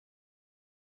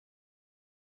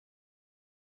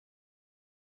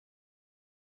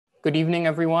Good evening,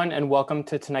 everyone, and welcome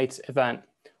to tonight's event.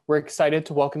 We're excited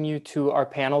to welcome you to our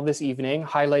panel this evening,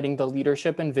 highlighting the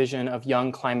leadership and vision of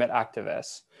young climate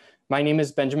activists. My name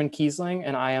is Benjamin Kiesling,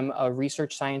 and I am a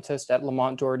research scientist at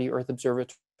Lamont Doherty Earth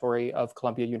Observatory of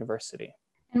Columbia University.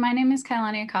 And my name is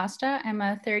Kailani Acosta. I'm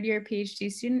a third-year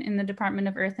PhD student in the Department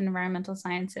of Earth and Environmental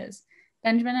Sciences.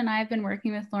 Benjamin and I have been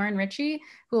working with Lauren Ritchie,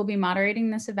 who will be moderating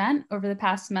this event over the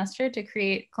past semester to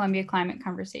create Columbia Climate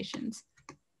Conversations.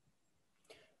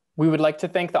 We would like to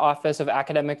thank the Office of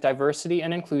Academic Diversity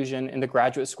and Inclusion in the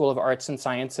Graduate School of Arts and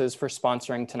Sciences for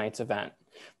sponsoring tonight's event.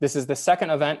 This is the second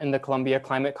event in the Columbia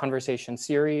Climate Conversation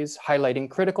series, highlighting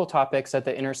critical topics at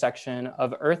the intersection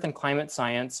of earth and climate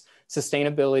science,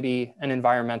 sustainability, and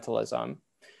environmentalism.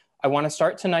 I want to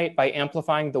start tonight by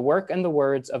amplifying the work and the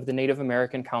words of the Native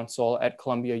American Council at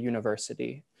Columbia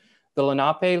University. The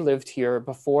Lenape lived here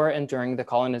before and during the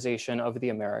colonization of the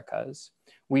Americas.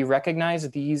 We recognize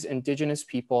these indigenous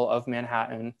people of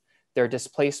Manhattan, their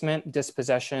displacement,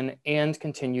 dispossession, and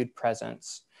continued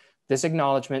presence. This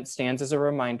acknowledgement stands as a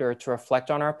reminder to reflect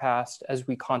on our past as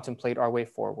we contemplate our way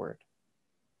forward.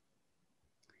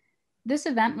 This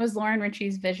event was Lauren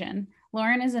Ritchie's vision.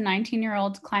 Lauren is a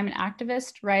 19-year-old climate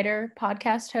activist, writer,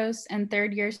 podcast host, and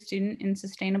third-year student in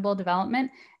sustainable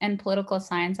development and political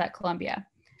science at Columbia.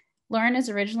 Lauren is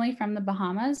originally from the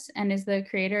Bahamas and is the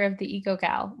creator of the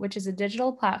EcoGal, which is a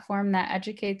digital platform that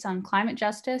educates on climate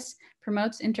justice,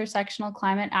 promotes intersectional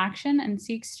climate action, and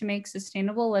seeks to make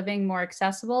sustainable living more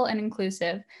accessible and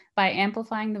inclusive by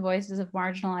amplifying the voices of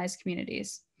marginalized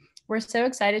communities. We're so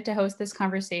excited to host this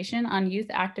conversation on youth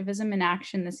activism in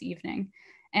action this evening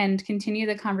and continue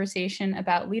the conversation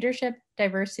about leadership,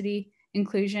 diversity,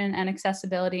 inclusion, and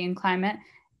accessibility in climate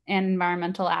and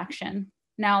environmental action.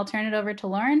 Now I'll turn it over to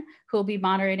Lauren, who will be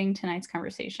moderating tonight's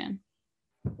conversation.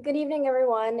 Good evening,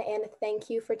 everyone, and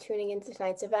thank you for tuning into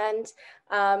tonight's event.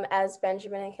 As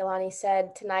Benjamin and Kailani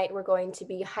said, tonight we're going to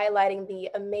be highlighting the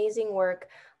amazing work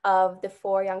of the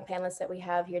four young panelists that we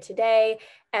have here today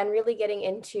and really getting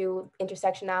into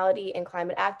intersectionality and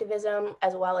climate activism,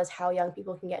 as well as how young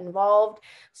people can get involved.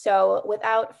 So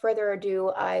without further ado,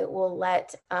 I will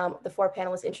let the four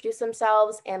panelists introduce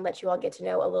themselves and let you all get to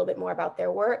know a little bit more about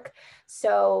their work.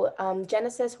 So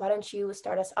Genesis, why don't you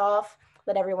start us off?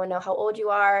 Let everyone know how old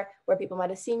you are, where people might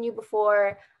have seen you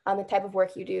before, the type of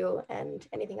work you do, and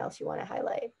anything else you want to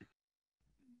highlight.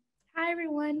 Hi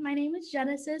everyone, my name is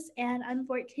Genesis and I'm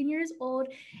 14 years old,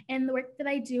 and the work that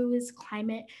I do is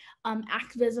climate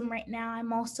activism right now.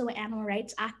 I'm also an animal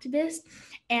rights activist,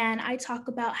 and I talk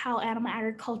about how animal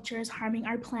agriculture is harming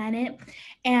our planet.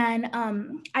 And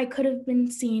I could have been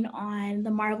seen on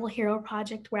the Marvel Hero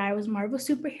Project where I was Marvel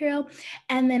superhero,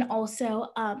 and then also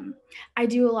I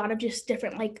do a lot of just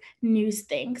different like news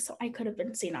things, so I could have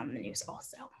been seen on the news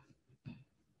also.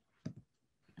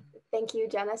 Thank you,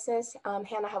 Genesis.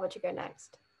 Hannah, how about you go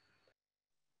next?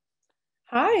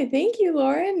 Hi, thank you,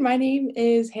 Lauren. My name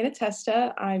is Hannah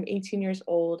Testa. I'm 18 years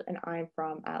old and I'm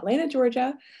from Atlanta,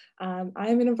 Georgia. I'm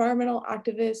an environmental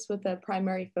activist with a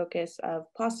primary focus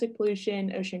of plastic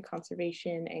pollution, ocean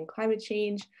conservation, and climate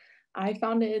change. I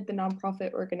founded the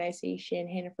nonprofit organization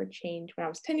Hannah for Change when I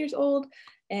was 10 years old,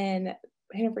 and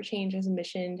Hannah for Change has a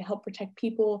mission to help protect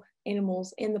people,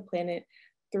 animals, and the planet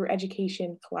through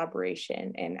education,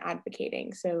 collaboration, and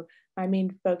advocating. So my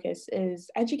main focus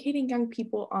is educating young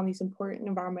people on these important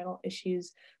environmental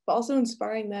issues, but also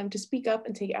inspiring them to speak up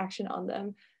and take action on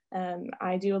them.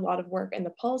 I do a lot of work in the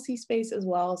policy space as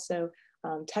well, so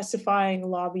testifying,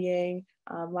 lobbying.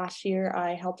 Last year,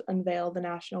 I helped unveil the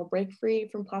National Break Free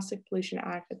from Plastic Pollution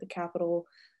Act at the Capitol.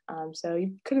 So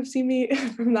you could have seen me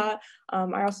from that.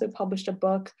 I also published a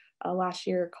book last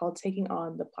year called Taking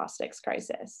on the Plastics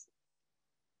Crisis.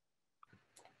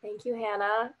 Thank you,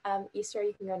 Hannah. Easter,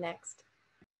 you can go next.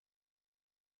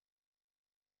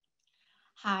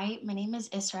 Hi, my name is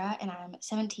Isra and I'm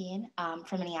 17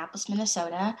 from Minneapolis,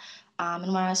 Minnesota.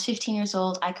 And when I was 15 years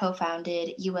old, I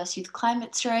co-founded US Youth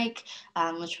Climate Strike,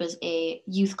 which was a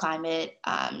youth climate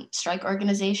strike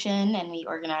organization. And we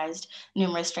organized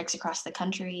numerous strikes across the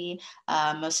country,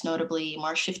 most notably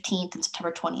March 15th and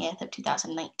September 20th of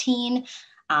 2019.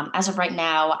 As of right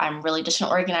now, I'm really just an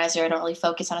organizer. I don't really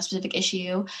focus on a specific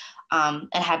issue,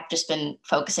 and have just been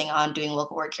focusing on doing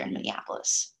local work here in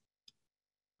Minneapolis.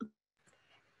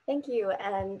 Thank you.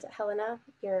 And Helena,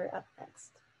 you're up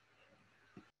next.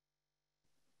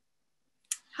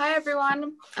 Hi,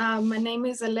 everyone. My name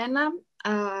is Elena.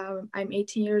 I'm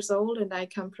 18 years old and I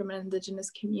come from an indigenous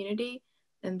community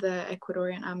in the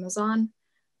Ecuadorian Amazon.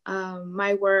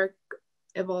 My work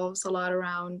evolves a lot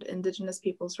around indigenous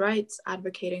people's rights,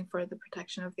 advocating for the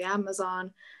protection of the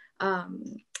Amazon,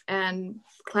 and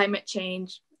climate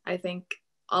change I think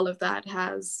all of that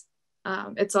has,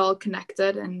 it's all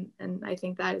connected, and I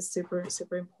think that is super,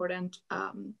 super important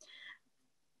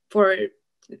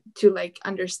to like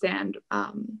understand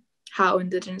how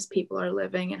Indigenous people are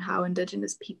living and how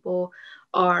Indigenous people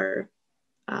are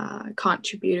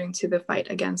contributing to the fight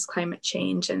against climate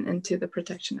change and to the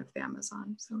protection of the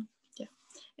Amazon. So yeah,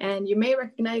 and you may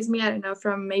recognize me, I don't know,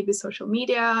 from maybe social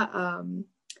media,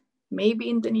 maybe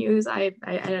in the news, I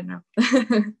don't know.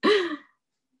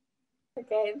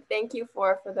 Okay, thank you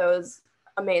for those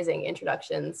amazing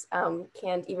introductions.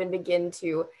 Can't even begin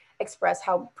to express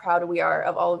how proud we are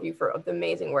of all of you for the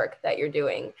amazing work that you're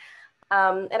doing.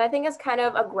 And I think it's kind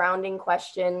of a grounding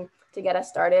question to get us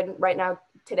started. Right now,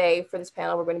 today, for this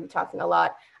panel, we're going to be talking a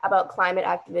lot about climate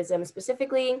activism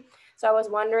specifically. So I was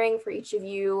wondering for each of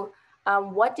you,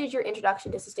 what did your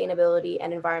introduction to sustainability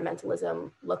and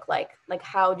environmentalism look like? Like,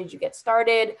 how did you get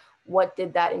started? What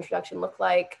did that introduction look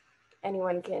like?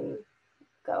 Anyone can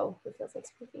go who feels like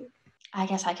speaking. I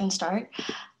guess I can start.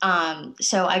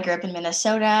 So I grew up in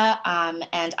Minnesota,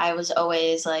 and I was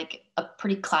always like a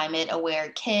pretty climate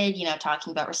aware kid, you know,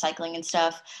 talking about recycling and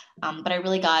stuff. But I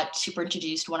really got super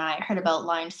introduced when I heard about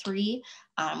Line 3,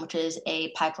 which is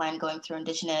a pipeline going through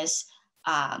Indigenous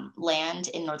land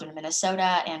in northern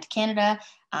Minnesota and Canada.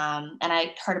 And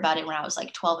I heard about it when I was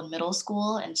like 12 in middle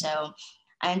school. And so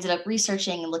I ended up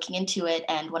researching and looking into it.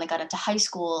 And when I got into high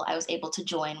school, I was able to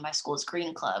join my school's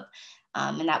Green Club.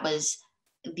 And that was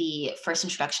the first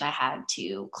introduction I had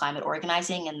to climate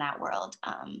organizing in that world.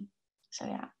 So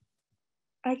yeah.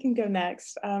 I can go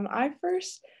next. I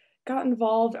first got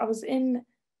involved, I was in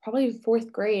probably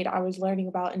 4th grade. I was learning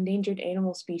about endangered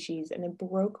animal species, and it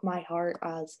broke my heart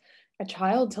as a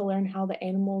child to learn how the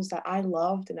animals that I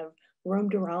loved and have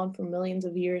roamed around for millions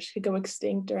of years could go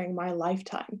extinct during my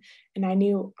lifetime. And I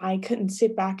knew I couldn't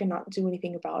sit back and not do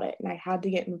anything about it, and I had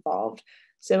to get involved.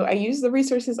 So I used the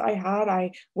resources I had.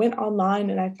 I went online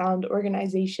and I found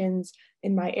organizations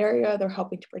in my area. They're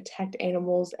helping to protect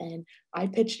animals, and I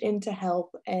pitched in to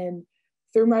help. And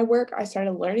through my work, I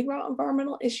started learning about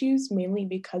environmental issues, mainly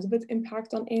because of its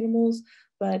impact on animals.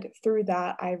 But through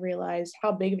that, I realized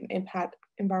how big of an impact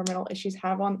environmental issues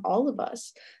have on all of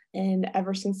us. And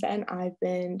ever since then, I've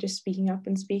been just speaking up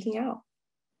and speaking out.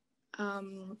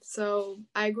 So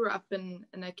I grew up in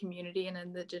a community, an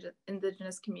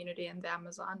indigenous community in the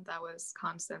Amazon that was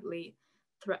constantly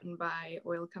threatened by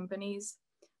oil companies.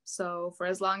 So for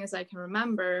as long as I can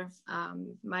remember,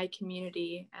 my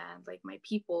community and like my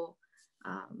people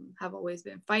have always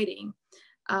been fighting.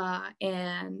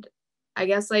 And I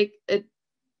guess like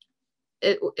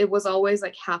it was always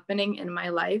like happening in my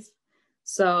life.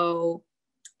 So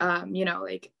you know,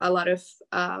 like a lot of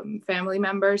family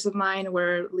members of mine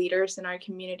were leaders in our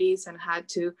communities and had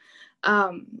to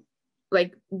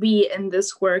like be in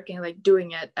this work and like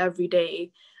doing it every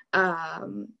day.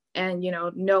 And, you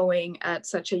know, knowing at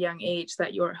such a young age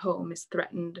that your home is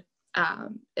threatened,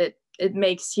 it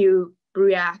makes you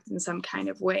react in some kind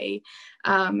of way.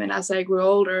 And as I grew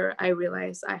older, I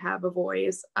realized I have a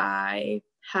voice. I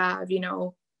have, you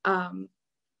know,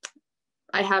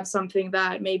 I have something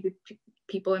that maybe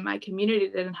people in my community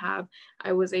didn't have.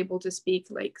 I was able to speak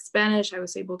like Spanish. I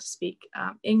was able to speak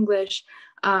English,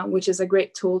 which is a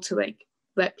great tool to like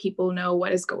let people know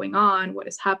what is going on, what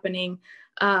is happening.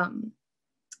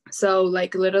 So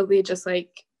like literally just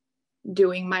like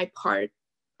doing my part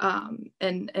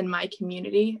in my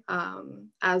community,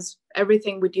 as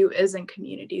everything we do is in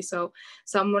community. So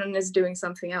someone is doing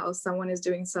something else, someone is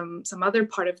doing some other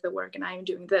part of the work, and I'm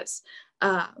doing this.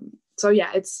 So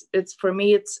yeah, it's for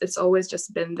me, it's always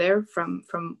just been there from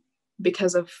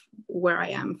because of where I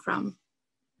am from.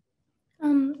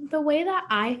 The way that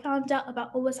I found out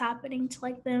about what was happening to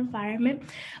like the environment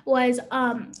was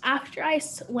after I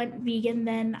went vegan,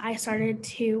 then I started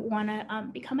to want to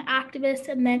become an activist,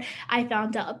 and then I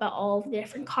found out about all of the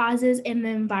different causes, and the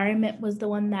environment was the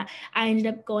one that I ended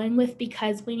up going with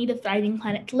because we need a thriving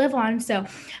planet to live on. So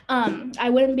I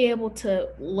wouldn't be able to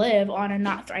live on a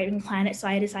not thriving planet, so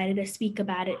I decided to speak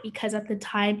about it because at the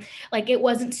time, like it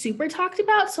wasn't super talked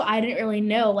about, so I didn't really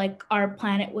know like our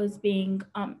planet was being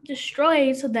destroyed.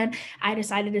 So then I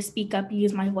decided to speak up,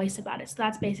 use my voice about it. So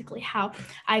that's basically how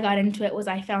I got into it, was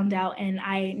I found out and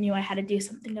I knew I had to do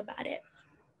something about it.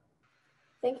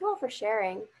 Thank you all for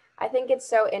sharing. I think it's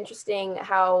so interesting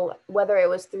how, whether it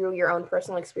was through your own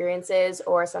personal experiences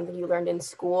or something you learned in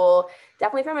school,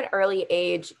 definitely from an early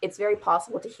age, it's very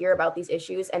possible to hear about these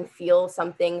issues and feel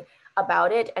something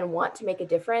about it and want to make a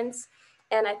difference.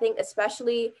 And I think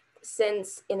especially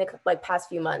since in the past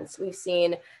few months, we've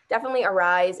seen definitely a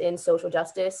rise in social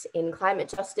justice, in climate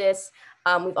justice.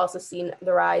 We've also seen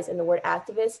the rise in the word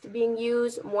activist being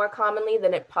used more commonly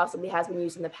than it possibly has been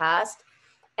used in the past.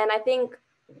 And I think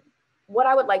what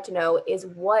I would like to know is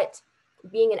what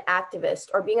being an activist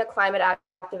or being a climate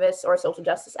activist or a social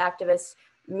justice activist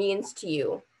means to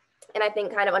you. And I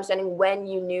think kind of understanding when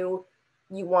you knew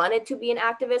you wanted to be an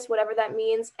activist, whatever that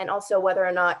means, and also whether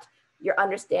or not your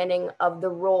understanding of the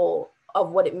role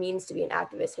of what it means to be an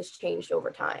activist has changed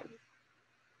over time.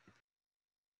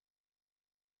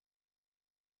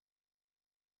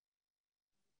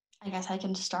 I guess I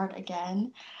can start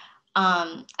again.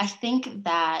 I think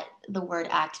that the word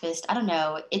activist, I don't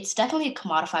know, it's definitely a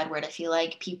commodified word. I feel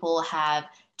like people have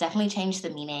definitely changed the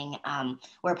meaning,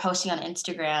 where posting on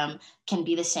Instagram can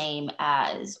be the same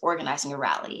as organizing a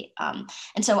rally.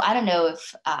 And so I don't know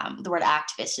if the word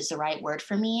activist is the right word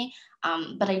for me,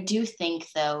 but I do think,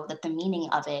 though, that the meaning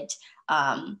of it,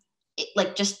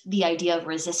 like just the idea of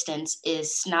resistance,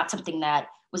 is not something that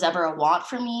was ever a want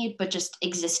for me, but just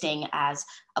existing as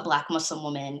a Black Muslim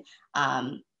woman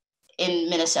in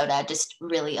Minnesota just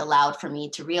really allowed for me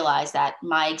to realize that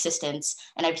my existence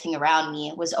and everything around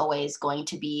me was always going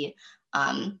to be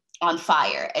on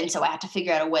fire. And so I had to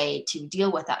figure out a way to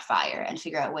deal with that fire and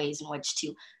figure out ways in which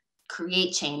to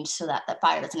create change so that that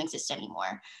fire doesn't exist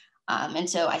anymore. And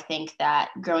so I think that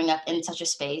growing up in such a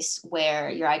space where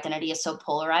your identity is so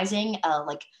polarizing,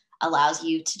 like allows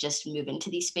you to just move into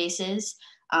these spaces.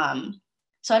 So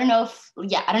I don't know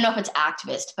if it's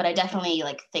activist, but I definitely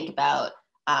like think about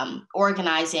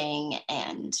organizing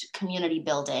and community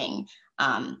building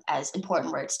as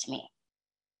important words to me.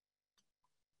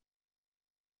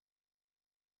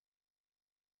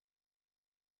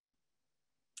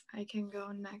 I can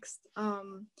go next.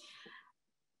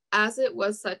 As it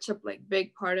was such a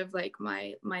big part of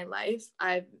my life,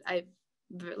 I've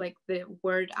like the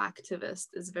word activist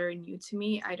is very new to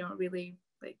me. I don't really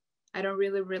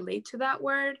relate to that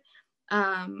word.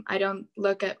 I don't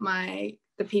look at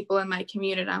the people in my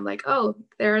community and I'm like, oh,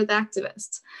 they're the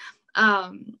activists.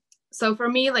 So for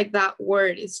me, that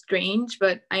word is strange,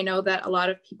 but I know that a lot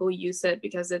of people use it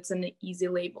because it's an easy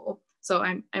label. So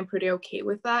I'm pretty okay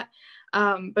with that.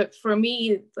 But for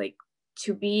me,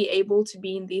 to be able to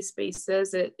be in these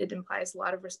spaces, it implies a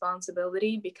lot of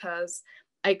responsibility because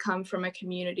I come from a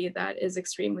community that is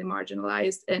extremely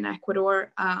marginalized in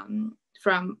Ecuador,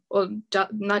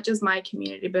 not just my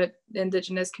community, but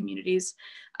indigenous communities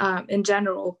in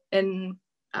general in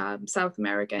South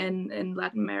America and in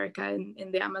Latin America and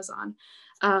in the Amazon.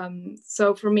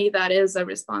 So for me, that is a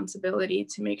responsibility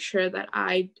to make sure that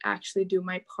I actually do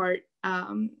my part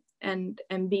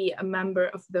and be a member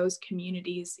of those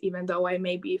communities, even though I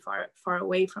may be far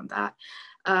away from that.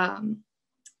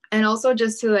 And also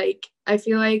just to I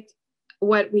feel like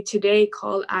what we today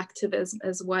call activism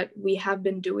is what we have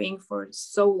been doing for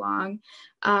so long,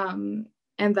 and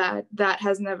that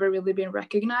has never really been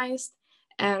recognized.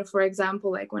 And for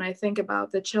example, when I think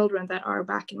about the children that are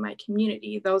back in my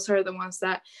community, those are the ones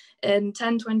that in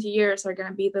 10, 20 years are going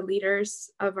to be the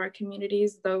leaders of our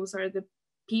communities. Those are the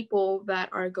people that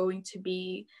are going to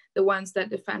be the ones that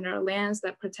defend our lands,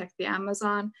 that protect the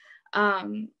Amazon.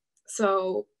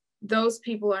 So those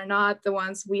people are not the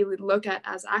ones we look at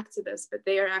as activists, but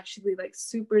they are actually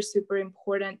super, super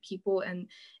important people in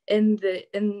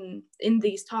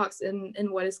these talks,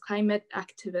 in what is climate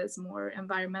activism or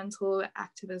environmental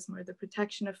activism or the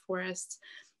protection of forests,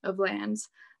 of lands.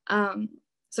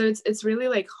 So it's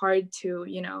really hard to,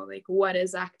 what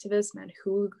is activism and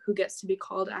who gets to be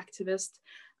called activist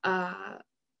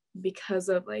because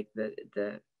of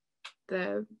the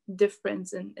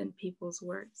difference in people's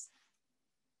words.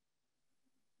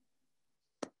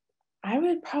 I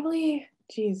would probably,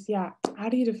 how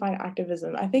do you define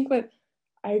activism? I think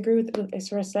I agree with what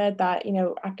Isra said, that,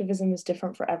 activism is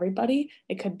different for everybody.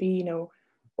 It could be,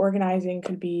 organizing,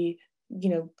 could be,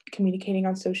 communicating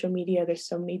on social media. There's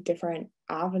so many different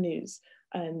avenues,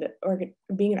 and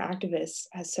being an activist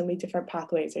has so many different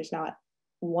pathways. There's not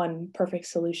one perfect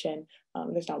solution.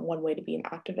 There's not one way to be an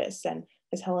activist. And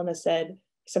as Helena said,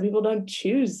 some people don't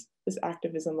choose this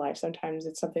activism life. Sometimes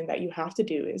it's something that you have to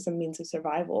do as a means of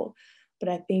survival. But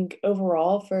I think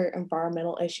overall for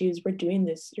environmental issues, we're doing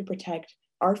this to protect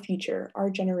our future,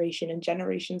 our generation, and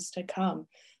generations to come.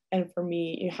 And for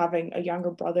me, having a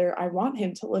younger brother, I want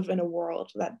him to live in a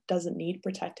world that doesn't need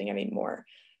protecting anymore.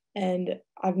 And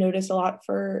I've noticed a lot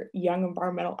for young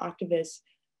environmental activists,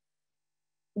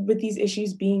 with these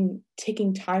issues being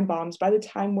ticking time bombs, by the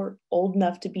time we're old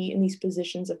enough to be in these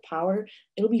positions of power,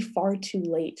 it'll be far too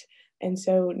late. And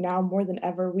so now more than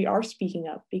ever, we are speaking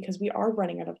up because we are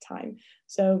running out of time.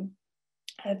 So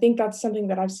I think that's something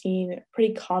that I've seen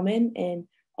pretty common in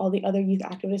all the other youth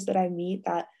activists that I meet,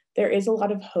 that there is a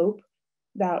lot of hope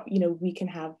that, you know, we can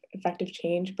have effective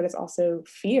change, but it's also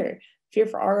fear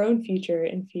for our own future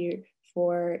and fear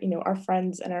for, you know, our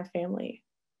friends and our family.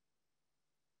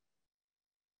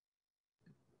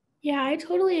 Yeah, I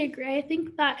totally agree. I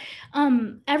think that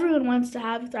everyone wants to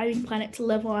have a thriving planet to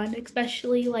live on,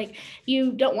 especially like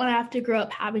you don't want to have to grow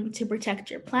up having to protect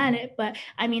your planet. But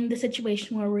I mean, the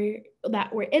situation where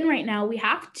we're in right now, we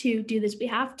have to do this. We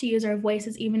have to use our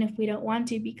voices, even if we don't want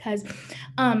to, because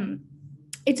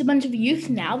it's a bunch of youth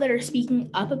now that are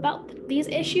speaking up about these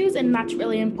issues, and that's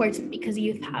really important because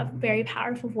youth have very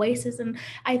powerful voices. And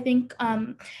I think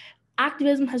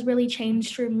activism has really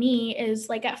changed for me. Is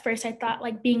like, at first I thought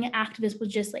like being an activist was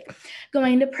just like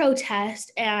going to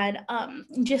protest and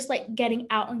just like getting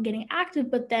out and getting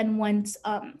active. But then once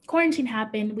quarantine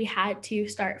happened, we had to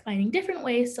start finding different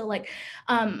ways. So like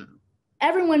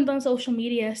everyone's on social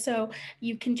media, so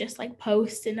you can just like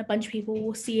post and a bunch of people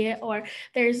will see it, or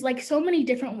there's like so many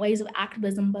different ways of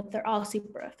activism, but they're all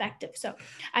super effective. So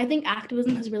I think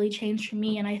activism has really changed for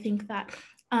me, and I think that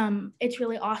it's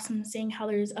really awesome seeing how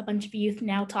there's a bunch of youth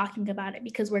now talking about it,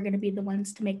 because we're going to be the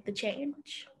ones to make the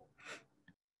change.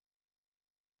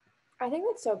 I think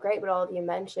that's so great what all of you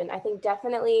mentioned. I think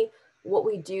definitely what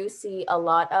we do see a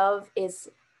lot of is,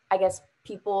 I guess,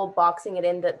 people boxing it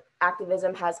in that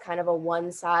activism has kind of a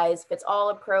one size fits all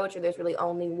approach, or there's really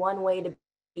only one way to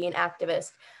be an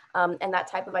activist. And that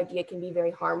type of idea can be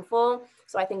very harmful.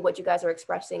 So I think what you guys are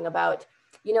expressing about,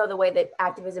 you know, the way that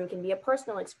activism can be a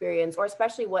personal experience, or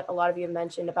especially what a lot of you have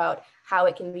mentioned about how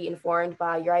it can be informed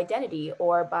by your identity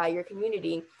or by your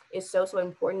community, is so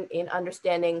important in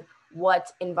understanding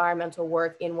what environmental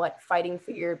work, in what fighting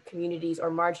for your communities or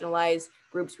marginalized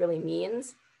groups really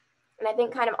means. And I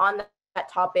think kind of on that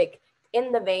topic,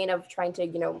 in the vein of trying to,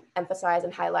 you know, emphasize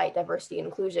and highlight diversity and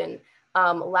inclusion,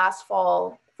 last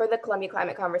fall for the Columbia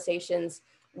Climate Conversations,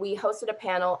 we hosted a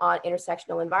panel on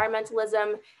intersectional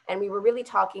environmentalism, and we were really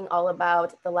talking all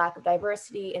about the lack of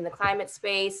diversity in the climate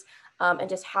space, and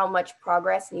just how much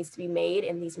progress needs to be made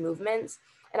in these movements.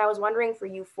 And I was wondering for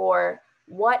you four,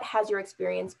 what has your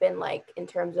experience been like in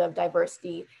terms of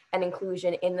diversity and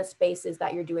inclusion in the spaces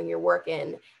that you're doing your work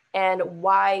in? And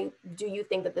why do you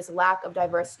think that this lack of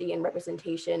diversity and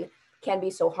representation can be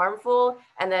so harmful?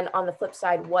 And then on the flip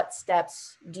side, what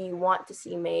steps do you want to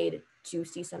see made to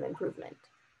see some improvement?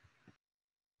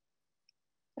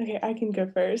 Okay, I can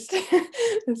go first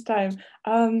this time.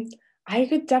 I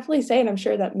could definitely say, and I'm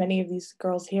sure that many of these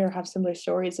girls here have similar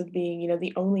stories of being, you know,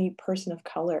 the only person of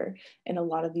color in a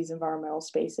lot of these environmental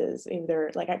spaces,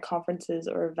 either like at conferences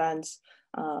or events.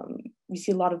 We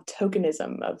see a lot of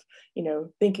tokenism of, you know,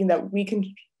 thinking that we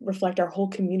can reflect our whole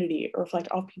community or reflect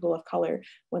all people of color,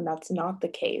 when that's not the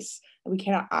case. And we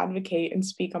cannot advocate and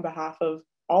speak on behalf of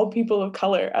all people of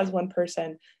color as one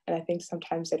person. And I think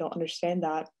sometimes they don't understand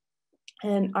that.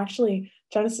 And actually,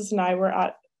 Genesis and I were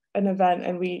at an event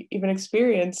and we even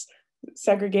experienced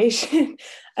segregation.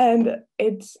 And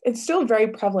it's still very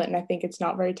prevalent. And I think it's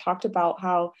not very talked about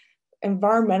how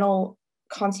environmental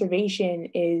conservation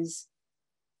is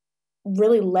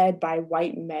really led by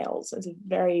white males. It's a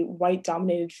very white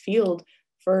dominated field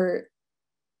for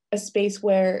a space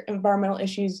where environmental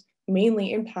issues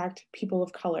mainly impact people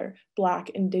of color.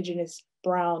 Black, Indigenous,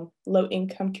 Brown, low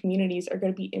income communities are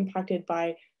going to be impacted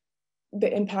by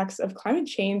the impacts of climate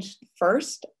change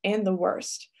first and the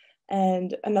worst.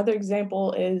 And another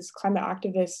example is climate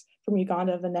activist from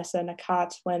Uganda, Vanessa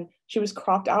Nakate, when she was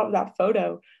cropped out of that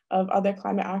photo of other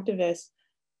climate activists.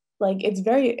 Like, it's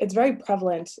very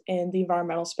prevalent in the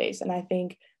environmental space. And I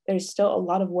think there's still a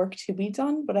lot of work to be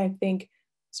done, but I think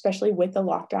especially with the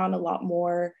lockdown, a lot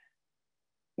more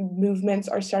movements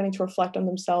are starting to reflect on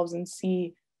themselves and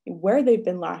see where they've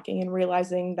been lacking, and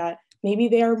realizing that maybe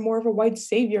they are more of a white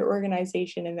savior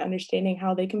organization, and understanding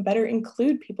how they can better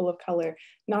include people of color,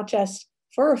 not just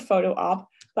for a photo op,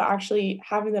 but actually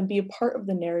having them be a part of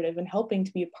the narrative and helping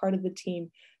to be a part of the team.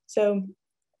 So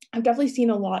I've definitely seen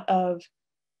a lot of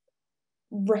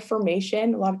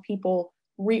reformation, a lot of people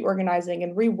reorganizing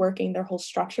and reworking their whole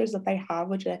structures that they have,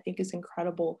 which I think is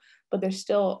incredible, but there's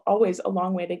still always a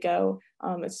long way to go.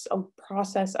 It's a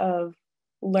process of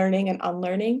learning and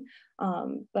unlearning,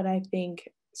 but I think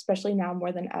especially now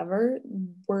more than ever,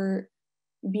 we're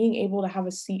being able to have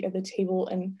a seat at the table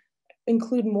and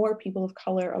include more people of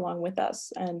color along with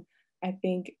us. And I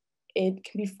think it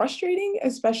can be frustrating,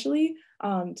 especially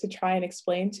to try and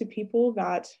explain to people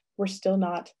that we're still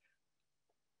not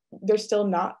there's still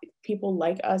not people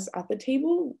like us at the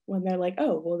table when they're like,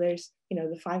 oh, well, there's,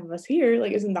 the 5 of us here,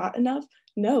 like, isn't that enough?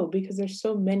 No, because there's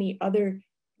so many other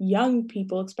young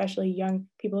people, especially young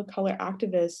people of color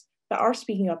activists, that are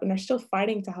speaking up and are still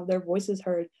fighting to have their voices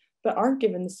heard, but aren't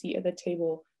given the seat at the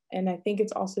table. And I think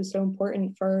it's also so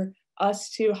important for us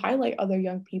to highlight other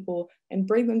young people and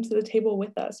bring them to the table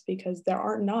with us, because there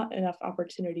are not enough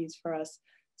opportunities for us.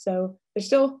 So there's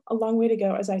still a long way to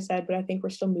go, as I said, but I think we're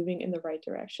still moving in the right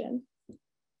direction.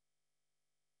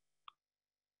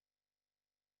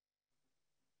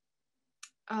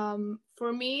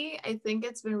 For me, I think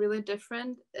it's been really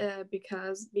different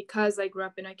because I grew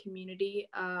up in a community.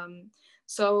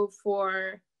 So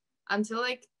until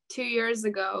like 2 years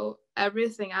ago,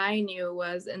 everything I knew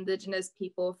was Indigenous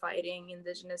people fighting,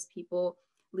 Indigenous people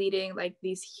leading like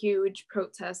these huge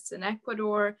protests in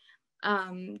Ecuador,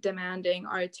 demanding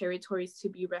our territories to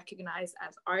be recognized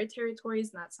as our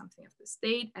territories, not something of the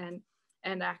state, and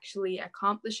actually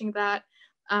accomplishing that,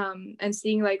 and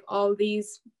seeing like all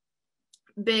these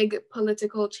big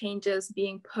political changes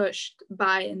being pushed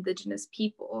by Indigenous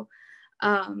people.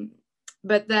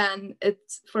 But then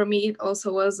for me, it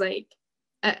also was like,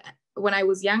 when I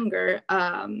was younger,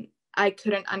 I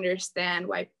couldn't understand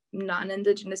why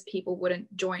non-Indigenous people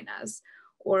wouldn't join us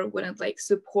or wouldn't like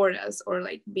support us or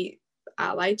like be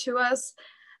allied to us.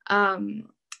 And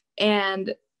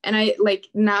I like,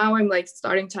 now I'm like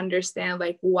starting to understand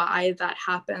like why that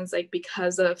happens, like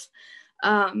because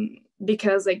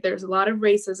like there's a lot of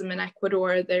racism in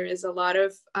Ecuador, there is a lot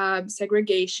of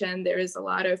segregation, there is a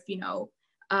lot of,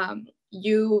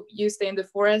 you stay in the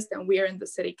forest and we're in the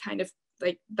city, kind of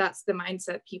like that's the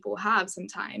mindset people have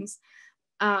sometimes.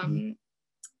 And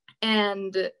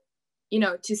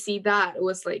to see that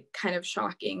was like kind of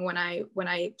shocking when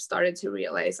I started to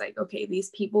realize like, okay,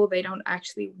 these people, they don't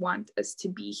actually want us to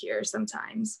be here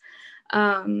sometimes.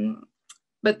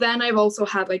 But then I've also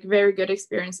had like very good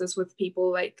experiences with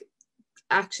people like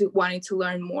actually wanting to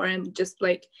learn more, and just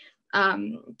like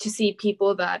to see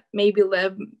people that maybe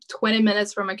live 20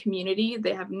 minutes from a community,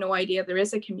 they have no idea there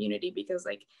is a community because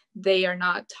like they are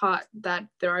not taught that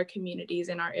there are communities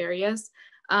in our areas.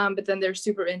 But then they're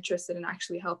super interested in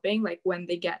actually helping like when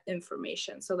they get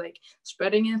information. So like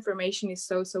spreading information is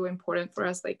so important for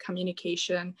us, like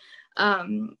communication,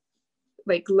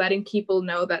 like letting people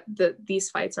know that these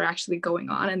fights are actually going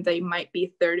on and they might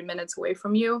be 30 minutes away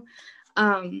from you.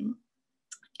 And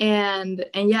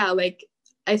yeah, like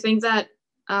I think that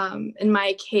in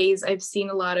my case, I've seen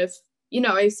a lot of,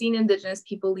 I've seen Indigenous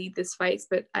people lead these fights,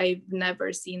 but I've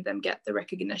never seen them get the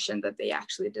recognition that they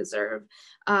actually deserve.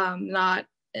 Not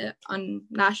on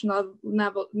national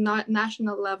level, not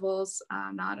national levels,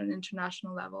 not on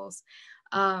international levels.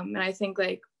 And I think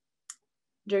like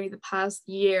during the past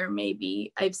year,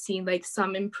 maybe I've seen like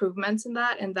some improvements in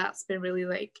that, and that's been really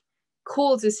like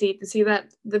cool to see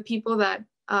that the people that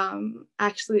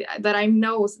actually that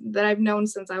I've known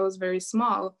since I was very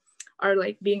small are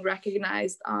like being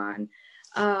recognized on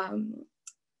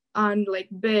like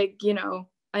big,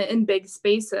 in big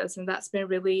spaces. And that's been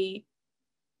really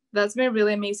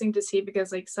amazing to see,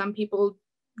 because like some people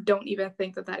don't even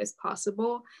think that is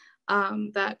possible,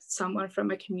 that someone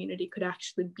from a community could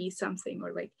actually be something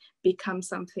or like become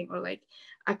something or like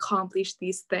accomplish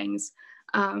these things.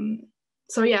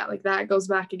 So yeah, like that goes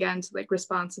back again to like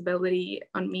responsibility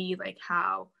on me, like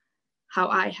how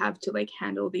I have to like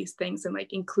handle these things and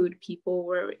like include people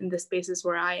where in the spaces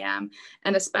where I am.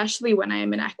 And especially when I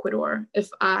am in Ecuador, if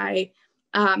I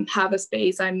have a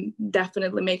space, I'm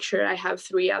definitely make sure I have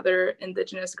 3 other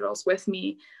Indigenous girls with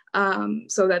me,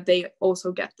 so that they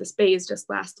also get the space. Just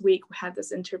last week we had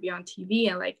this interview on TV,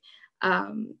 and like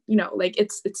like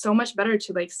it's so much better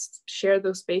to like share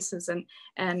those spaces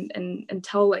and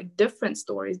tell like different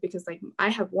stories, because like I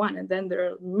have one and then there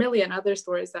are a million other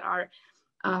stories that are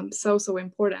so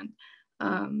important.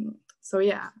 So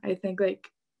yeah, I think like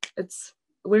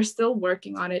we're still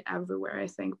working on it everywhere, I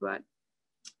think, but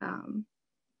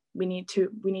we need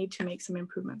to make some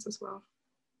improvements as well.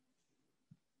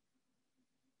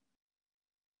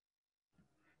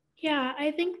 Yeah, I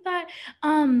think that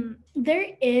there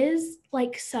is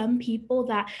like some people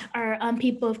that are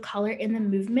people of color in the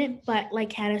movement, but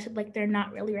like Hannah said, like they're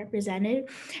not really represented.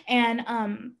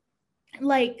 And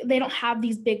like they don't have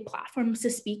these big platforms to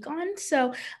speak on.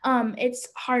 So it's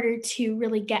harder to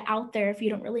really get out there if you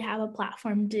don't really have a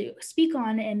platform to speak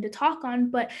on and to talk on.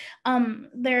 But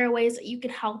there are ways that you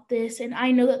can help this. And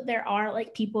I know that there are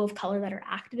like people of color that are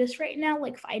activists right now,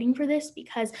 like fighting for this,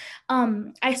 because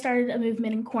I started a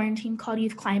movement in quarantine called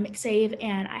Youth Climate Save,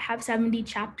 and I have 70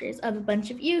 chapters of a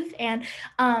bunch of youth, and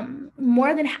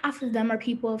more than half of them are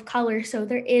people of color. So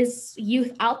there is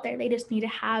youth out there. They just need to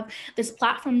have this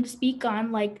platform to speak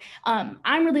on. Like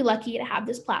I'm really lucky to have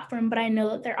this platform, but I know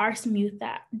that there are some youth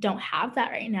that don't have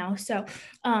that right now. So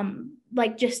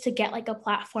like just to get like a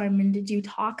platform and to do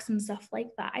talks and stuff like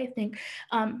that, I think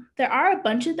there are a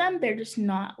bunch of them. They're just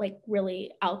not like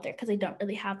really out there because they don't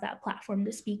really have that platform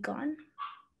to speak on.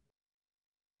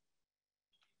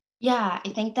 Yeah, I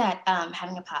think that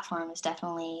having a platform is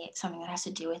definitely something that has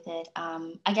to do with it.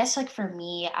 I guess like for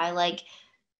me, I like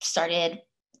started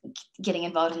getting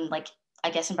involved in like, I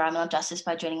guess, environmental justice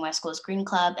by joining my school's Green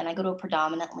Club. And I go to a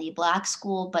predominantly Black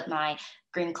school, but my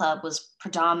Green Club was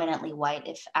predominantly white.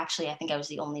 If actually, I think I was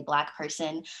the only Black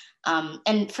person.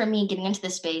 And for me, getting into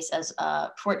this space as a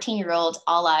 14-year-old,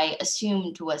 all I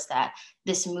assumed was that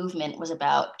this movement was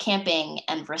about camping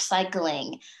and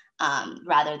recycling,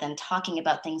 rather than talking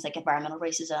about things like environmental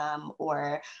racism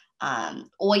or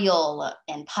oil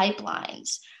and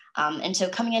pipelines. And so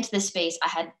coming into this space,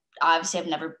 I've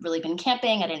never really been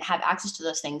camping. I didn't have access to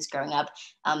those things growing up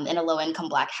in a low-income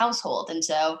Black household. And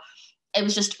so it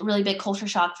was just a really big culture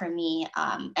shock for me.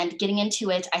 And getting into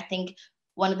it, I think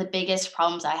one of the biggest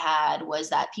problems I had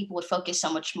was that people would focus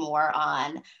so much more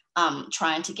on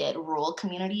trying to get rural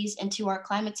communities into our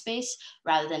climate space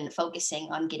rather than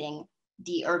focusing on getting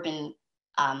the urban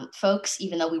folks,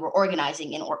 even though we were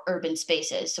organizing in urban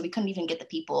spaces. So we couldn't even get the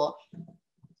people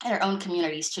in our own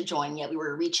communities to join, yet we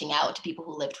were reaching out to people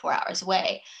who lived 4 hours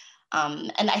away.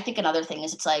 And I think another thing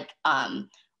is it's like,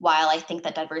 while I think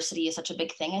that diversity is such a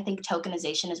big thing, I think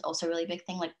tokenization is also a really big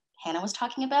thing, like Hannah was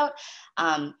talking about.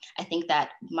 I think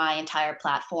that my entire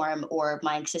platform or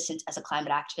my existence as a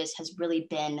climate activist has really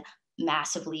been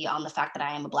massively on the fact that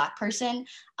I am a Black person.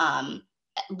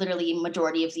 Literally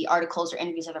majority of the articles or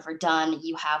interviews I've ever done,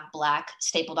 you have Black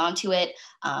stapled onto it.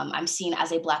 I'm seen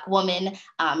as a Black woman.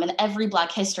 And every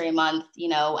Black History Month, you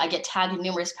know, I get tagged in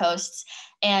numerous posts.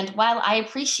 And while I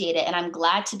appreciate it, and I'm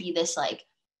glad to be this like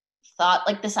thought,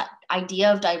 like this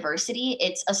idea of diversity,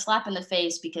 it's a slap in the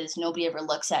face because nobody ever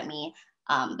looks at me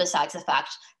besides the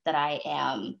fact that I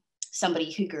am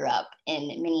somebody who grew up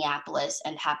in Minneapolis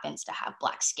and happens to have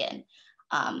Black skin.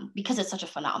 Because it's such a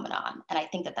phenomenon. And I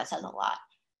think that says a lot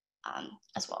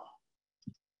as well.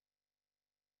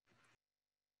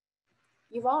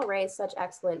 You've all raised such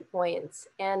excellent points.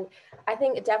 And I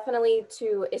think definitely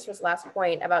to Isra's last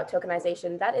point about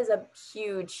tokenization, that is a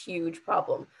huge, huge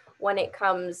problem when it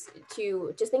comes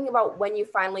to just thinking about when you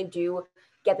finally do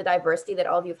get the diversity that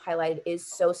all of you have highlighted is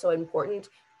so, so important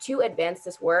to advance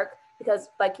this work. Because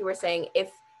like you were saying,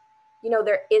 if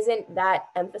there isn't that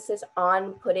emphasis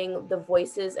on putting the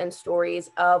voices and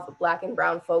stories of Black and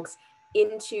brown folks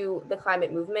into the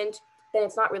climate movement, then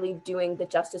it's not really doing the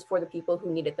justice for the people who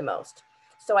need it the most.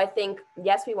 So I think,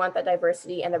 yes, we want that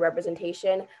diversity and the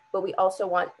representation, but we also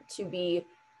want to be,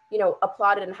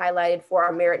 applauded and highlighted for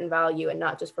our merit and value and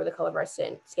not just for the color of our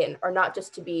skin, or not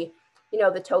just to be,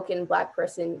 the token Black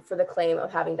person for the claim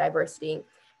of having diversity.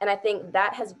 And I think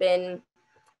that has been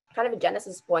kind of a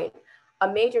genesis point,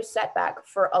 a major setback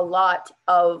for a lot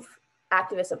of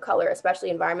activists of color, especially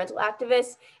environmental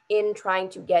activists, in trying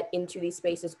to get into these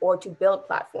spaces or to build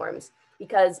platforms.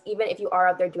 Because even if you are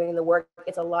out there doing the work,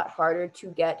 it's a lot harder to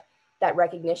get that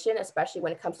recognition, especially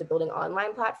when it comes to building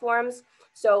online platforms.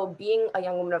 So being a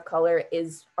young woman of color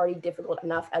is already difficult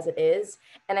enough as it is.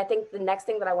 And I think the next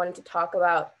thing that I wanted to talk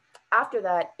about after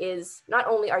that is not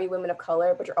only are you women of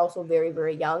color, but you're also very,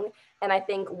 very young. And I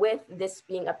think with this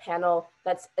being a panel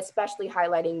that's especially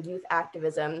highlighting youth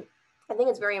activism, I think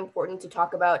it's very important to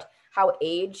talk about how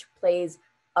age plays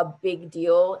a big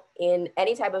deal in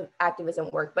any type of activism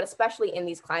work, but especially in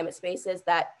these climate spaces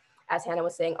that, as Hannah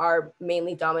was saying, are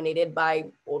mainly dominated by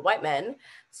old white men.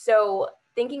 So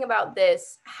thinking about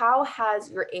this, how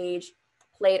has your age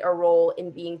played a role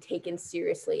in being taken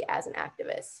seriously as an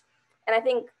activist? And I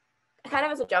think kind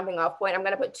of as a jumping off point, I'm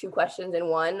going to put two questions in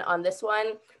one on this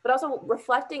one, but also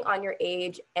reflecting on your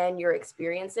age and your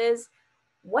experiences.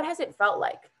 What has it felt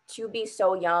like to be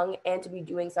so young and to be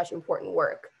doing such important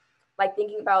work? Like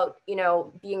thinking about,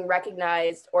 being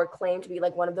recognized or claimed to be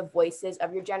like one of the voices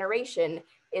of your generation.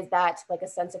 Is that like a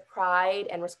sense of pride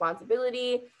and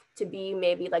responsibility to be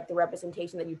maybe like the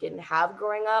representation that you didn't have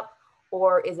growing up?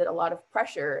 or is it a lot of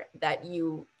pressure that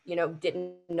you know,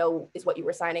 didn't know is what you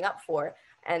were signing up for?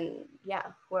 And yeah,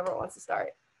 whoever wants to start.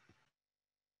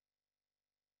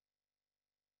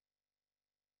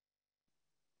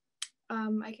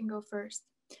 I can go first.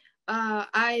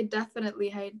 I definitely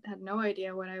had no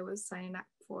idea what I was signing up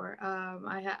for.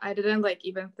 I didn't like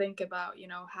even think about, you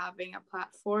know, having a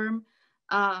platform.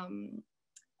 And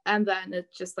then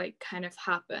it just like kind of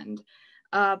happened.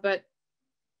 But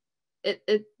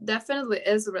it definitely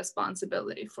is a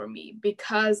responsibility for me,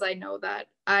 because I know that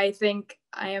I think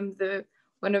I am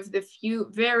one of the few,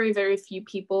 very, very few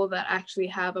people that actually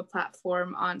have a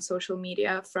platform on social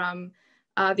media from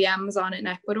the Amazon in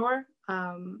Ecuador.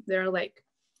 They're like,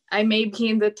 I may be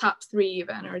in the top 3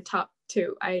 even, or top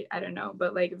 2, I don't know,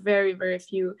 but like very, very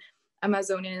few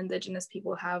Amazonian indigenous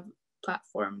people have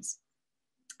platforms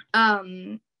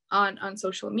on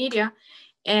social media.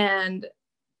 And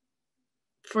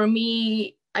for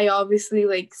me, I obviously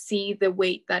like see the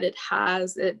weight that it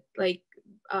has, it like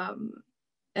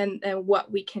and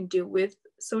what we can do with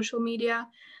social media.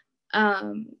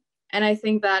 And I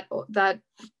think that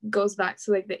goes back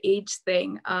to like the age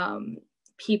thing.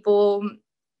 People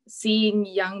seeing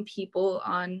young people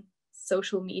on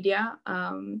social media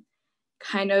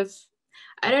kind of,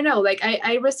 I don't know, like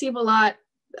I receive a lot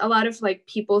of like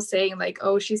people saying like,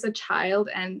 oh, she's a child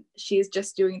and she's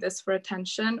just doing this for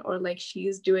attention, or like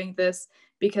she's doing this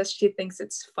because she thinks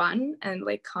it's fun, and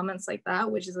like comments like that,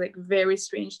 which is like very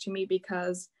strange to me,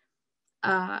 because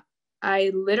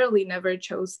I literally never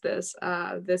chose this.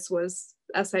 This was,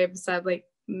 as I've said like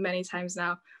many times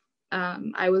now,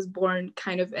 I was born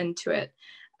kind of into it.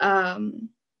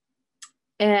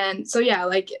 And so yeah,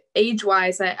 like age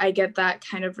wise, I get that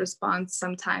kind of response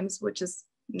sometimes, which is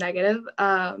negative.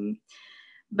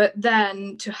 But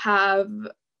then to have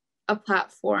a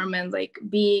platform and like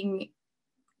being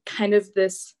kind of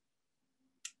this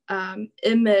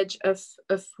image of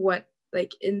what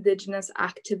like Indigenous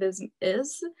activism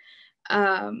is,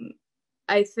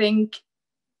 I think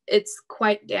it's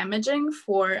quite damaging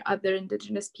for other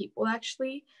Indigenous people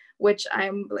actually, which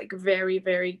I'm like very,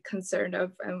 very concerned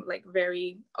of and like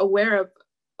very aware of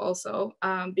also,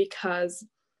 because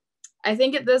I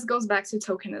think this goes back to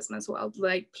tokenism as well.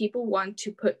 Like people want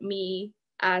to put me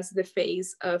as the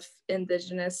face of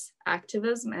Indigenous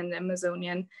activism and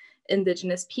Amazonian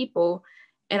Indigenous people,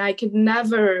 and I could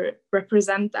never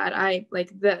represent that. I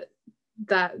like that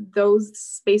those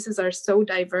spaces are so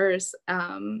diverse,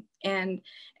 and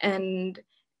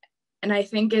I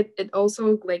think it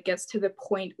also like gets to the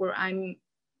point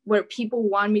where people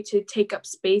want me to take up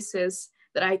spaces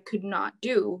that I could not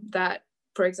do, that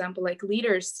for example like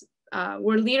leaders,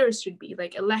 where leaders should be,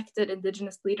 like elected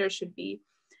Indigenous leaders should be,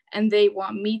 and they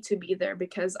want me to be there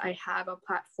because I have a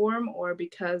platform, or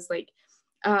because like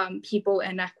people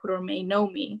in Ecuador may know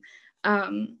me.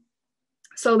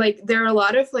 So like there are a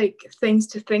lot of like things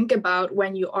to think about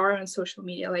when you are on social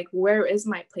media, like where is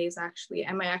my place actually?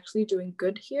 Am I actually doing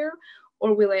good here,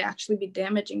 or will I actually be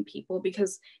damaging people?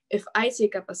 Because if I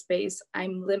take up a space,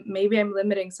 maybe I'm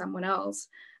limiting someone else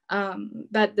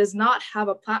that does not have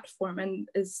a platform and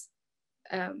is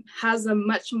has a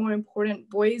much more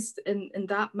important voice in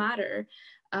that matter.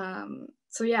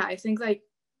 So yeah, I think like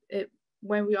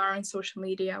when we are on social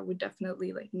media, we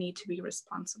definitely like need to be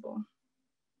responsible.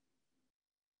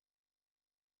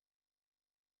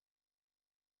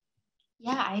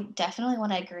 Yeah, I definitely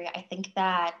want to agree. I think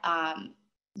that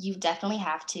you definitely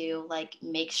have to like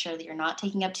make sure that you're not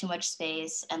taking up too much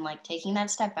space and like taking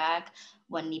that step back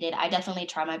when needed. I definitely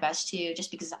try my best to,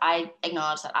 just because I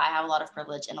acknowledge that I have a lot of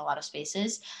privilege in a lot of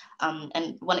spaces.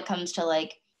 And when it comes to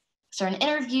like certain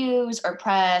interviews or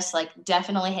press, like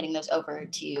definitely hitting those over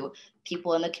to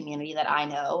people in the community that I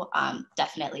know,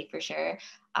 definitely for sure.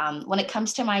 When it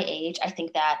comes to my age, I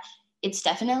think that it's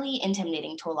definitely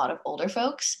intimidating to a lot of older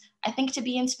folks, I think, to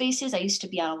be in spaces. I used to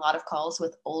be on a lot of calls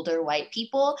with older white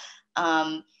people,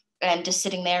 and just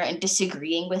sitting there and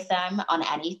disagreeing with them on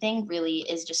anything really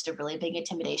is just a really big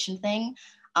intimidation thing.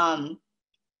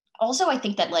 Also, I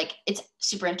think that like it's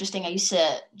super interesting. I used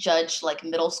to judge like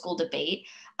middle school debate,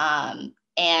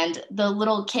 and the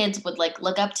little kids would like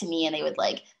look up to me and they would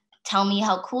like tell me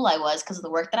how cool I was because of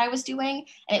the work that I was doing.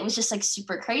 And it was just like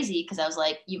super crazy because I was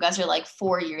like, you guys are like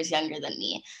 4 years younger than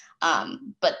me.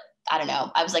 But I don't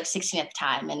know, I was like 16 at the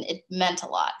time and it meant a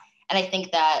lot. And I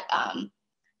think that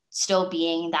still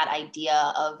being that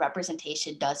idea of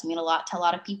representation does mean a lot to a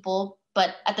lot of people.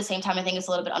 But at the same time, I think it's a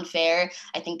little bit unfair.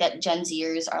 I think that Gen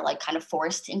Zers are like kind of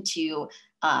forced into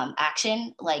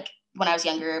action. Like when I was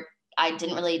younger, I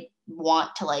didn't really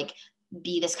want to like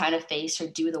be this kind of face or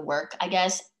do the work, I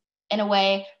guess, in a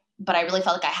way. but I really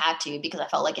felt like I had to, because I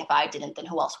felt like if I didn't, then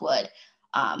who else would?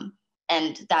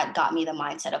 And that got me the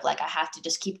mindset of like, I have to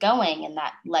just keep going. And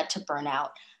that led to burnout,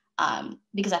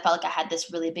 because I felt like I had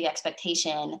this really big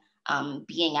expectation,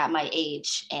 being at my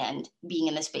age and being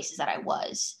in the spaces that I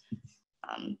was.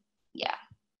 Yeah.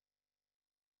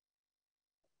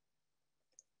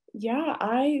 Yeah,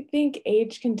 I think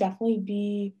age can definitely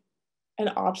be an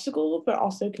obstacle, but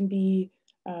also can be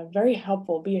very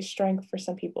helpful, be a strength for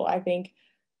some people. I think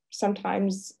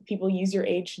sometimes people use your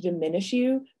age to diminish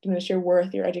you, diminish your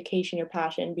worth, your education, your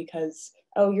passion, because,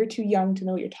 oh, you're too young to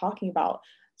know what you're talking about.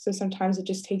 So sometimes it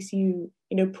just takes you,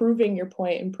 proving your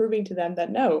point and proving to them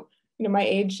that no, my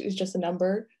age is just a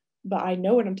number, but I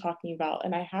know what I'm talking about,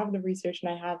 and I have the research,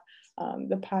 and I have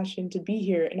the passion to be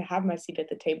here and have my seat at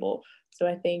the table. So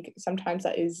I think sometimes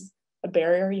that is a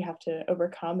barrier you have to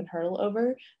overcome and hurdle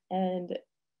over. And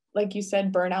like you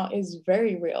said, burnout is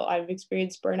very real. I've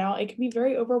experienced burnout. It can be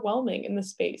very overwhelming in the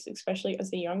space, especially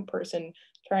as a young person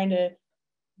trying to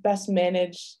best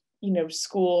manage,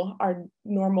 school, our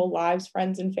normal lives,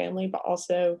 friends and family, but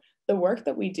also the work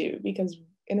that we do, because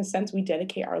in a sense, we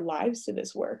dedicate our lives to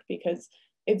this work, because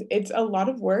it's a lot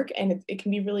of work, and it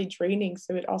can be really draining.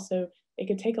 So it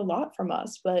could take a lot from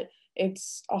us, but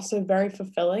it's also very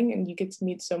fulfilling, and you get to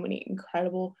meet so many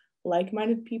incredible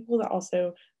like-minded people that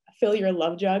also fill your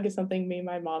love jug, is something me and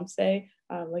my mom say.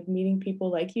 Like meeting people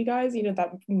like you guys,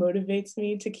 that motivates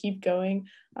me to keep going,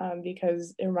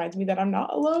 because it reminds me that I'm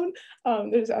not alone.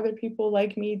 There's other people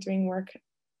like me doing work.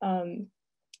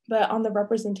 But on the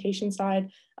representation side,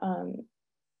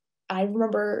 I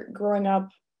remember growing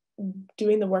up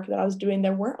doing the work that I was doing,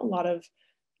 there weren't a lot of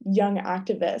young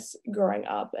activists growing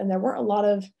up, and there weren't a lot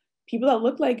of people that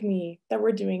looked like me that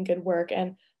were doing good work.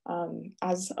 And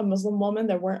as a Muslim woman,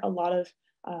 there weren't a lot of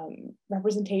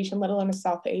representation, let alone a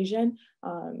South Asian.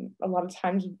 A lot of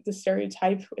times the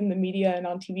stereotype in the media and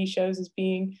on TV shows is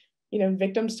being,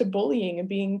 victims to bullying and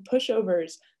being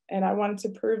pushovers. And I wanted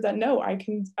to prove that no, I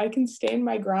can stand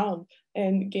my ground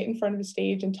and get in front of a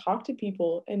stage and talk to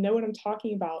people and know what I'm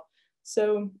talking about.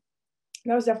 So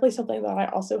that was definitely something that I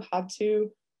also had to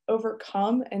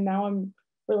overcome. And now I'm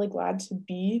really glad to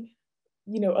be,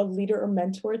 a leader or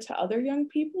mentor to other young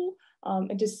people,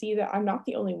 and to see that I'm not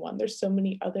the only one. There's so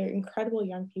many other incredible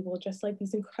young people, just like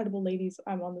these incredible ladies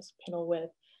I'm on this panel with,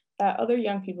 that other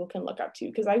young people can look up to.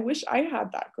 Because I wish I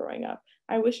had that growing up.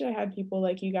 I wish I had people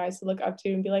like you guys to look up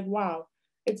to and be like, wow,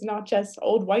 it's not just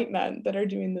old white men that are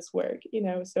doing this work,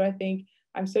 So I think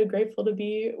I'm so grateful to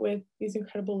be with these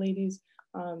incredible ladies,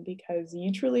 because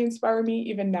you truly inspire me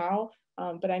even now.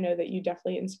 But I know that you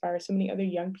definitely inspire so many other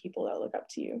young people that look up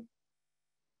to you.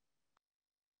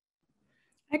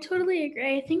 I totally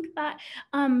agree. I think that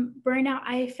burnout,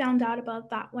 I found out about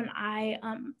that when I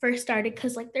first started,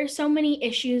 because like there's so many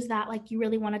issues that like you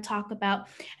really want to talk about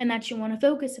and that you want to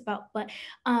focus about, but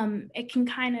it can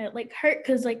kind of like hurt,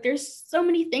 because like there's so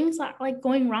many things that are like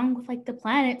going wrong with like the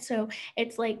planet. So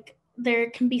it's like there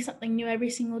can be something new every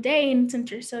single day, and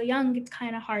since you're so young, it's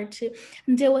kind of hard to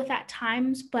deal with at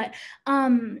times. But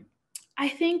I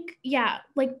think, yeah,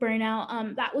 like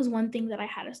burnout, that was one thing that I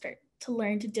had to start to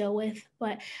learn to deal with.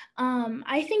 But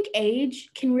I think age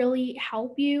can really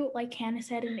help you, like Hannah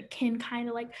said, and it can kind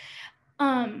of like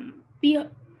be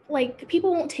like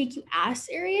people won't take you as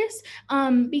serious,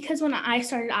 because when I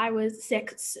started I was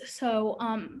 6, so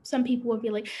some people would be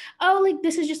like, oh, like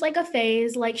this is just like a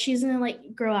phase, like she's gonna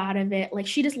like grow out of it, like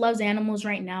she just loves animals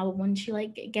right now, but when she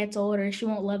like gets older she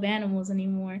won't love animals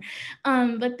anymore.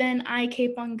 But then I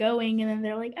keep on going, and then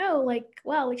they're like, oh, like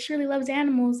wow, like she really loves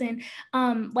animals. And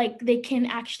like they can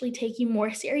actually take you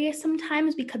more serious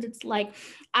sometimes, because it's like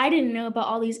I didn't know about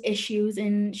all these issues,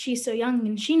 and she's so young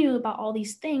and she knew about all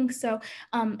these things. So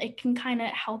it can kind of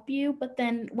help you. But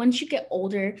then once you get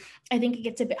older, I think it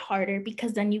gets a bit harder,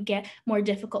 because then you get more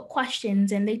difficult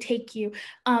questions and they take you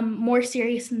more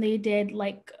serious than they did,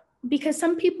 like because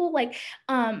some people like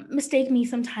mistake me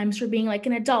sometimes for being like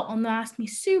an adult, and they'll ask me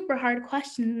super hard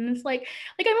questions, and it's like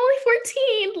I'm only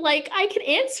 14, like I can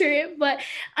answer it. But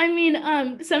I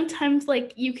mean sometimes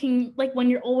like you can, like when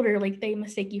you're older, like they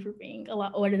mistake you for being a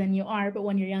lot older than you are, but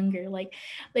when you're younger, like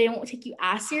they don't take you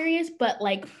as serious, but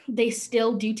like they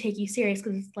still do take you serious,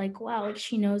 because it's like, wow, like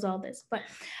she knows all this. But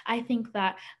I think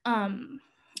that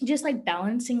just like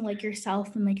balancing like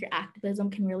yourself and like your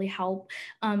activism can really help,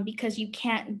 because you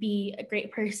can't be a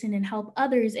great person and help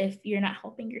others if you're not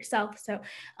helping yourself. So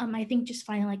I think just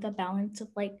finding like a balance of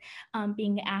like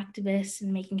being an activist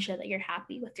and making sure that you're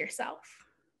happy with yourself.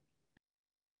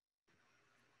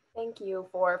 Thank you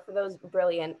for those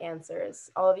brilliant answers.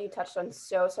 All of you touched on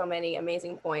so many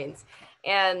amazing points.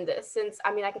 And since,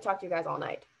 I mean, I could talk to you guys all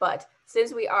night, but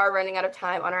since we are running out of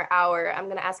time on our hour, I'm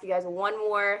going to ask you guys one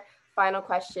more final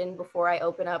question before I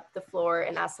open up the floor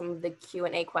and ask some of the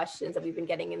Q&A questions that we've been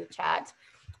getting in the chat.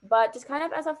 But just kind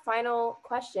of as a final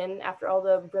question, after all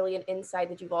the brilliant insight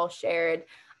that you've all shared,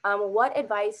 what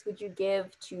advice would you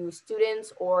give to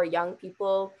students or young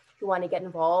people who want to get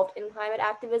involved in climate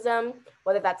activism,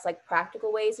 whether that's like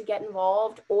practical ways to get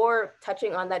involved or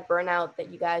touching on that burnout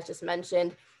that you guys just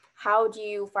mentioned? How do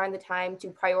you find the time to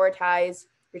prioritize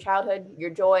your childhood,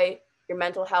 your joy, your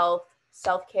mental health,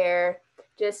 self-care?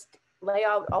 Just lay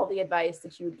out all the advice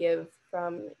that you would give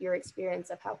from your experience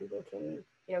of how people can,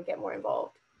 get more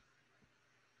involved.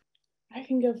 I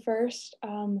can go first.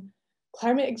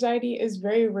 Climate anxiety is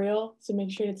very real, so make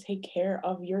sure to take care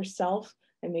of yourself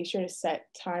and make sure to set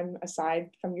time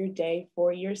aside from your day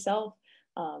for yourself,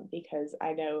 because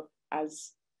I know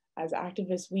as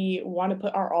activists, we want to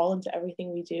put our all into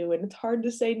everything we do, and it's hard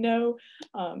to say no,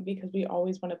 because we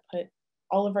always want to put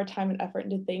all of our time and effort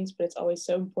into things, but it's always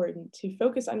so important to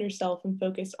focus on yourself and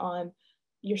focus on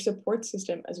your support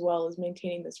system, as well as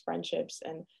maintaining those friendships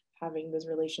and having those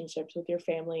relationships with your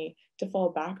family to fall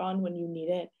back on when you need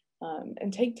it,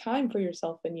 and take time for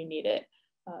yourself when you need it.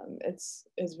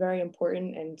 It's very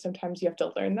important, and sometimes you have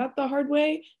to learn that the hard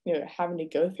way, having to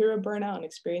go through a burnout and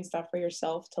experience that for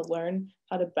yourself to learn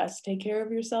how to best take care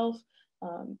of yourself.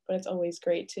 But it's always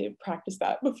great to practice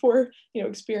that before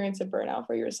experience a burnout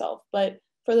for yourself. But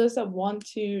for those that want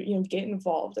to get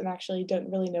involved and actually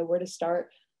don't really know where to start,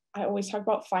 I always talk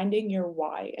about finding your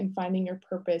why and finding your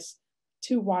purpose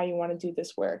to why you want to do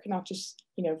this work, not just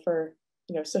for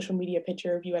social media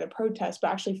picture of you at a protest,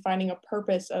 but actually finding a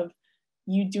purpose of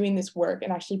you doing this work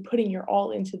and actually putting your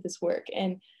all into this work.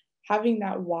 And having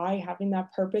that why, having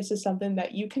that purpose is something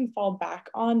that you can fall back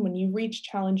on when you reach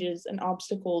challenges and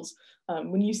obstacles.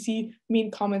 When you see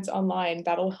mean comments online,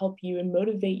 that'll help you and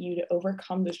motivate you to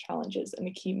overcome those challenges and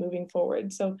to keep moving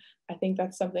forward. So I think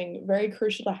that's something very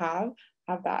crucial to have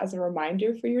that as a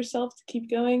reminder for yourself to keep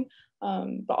going.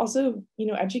 But also,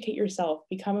 educate yourself,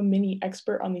 become a mini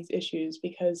expert on these issues,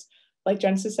 because like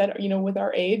Genesis said, with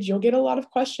our age, you'll get a lot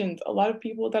of questions, a lot of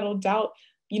people that'll doubt,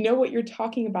 what you're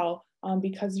talking about,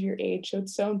 because of your age. So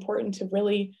it's so important to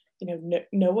really,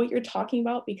 know what you're talking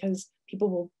about, because people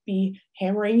will be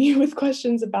hammering you with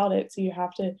questions about it. So you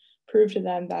have to prove to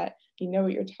them that you know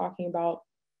what you're talking about.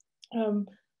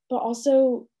 But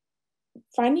also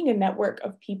finding a network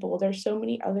of people. There's so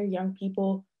many other young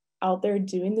people out there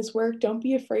doing this work. Don't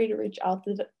be afraid to reach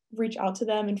out to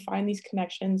them and find these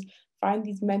connections, find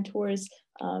these mentors,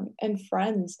 and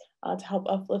friends to help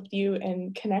uplift you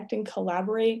and connect and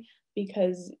collaborate,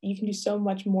 because you can do so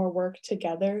much more work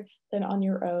together than on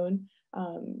your own.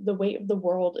 The weight of the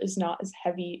world is not as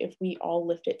heavy if we all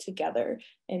lift it together.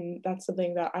 And that's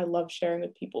something that I love sharing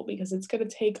with people, because it's going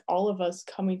to take all of us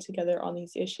coming together on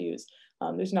these issues.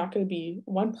 There's not going to be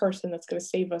one person that's going to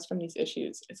save us from these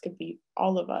issues. It's going to be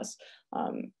all of us,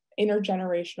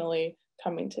 intergenerationally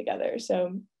coming together.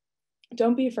 So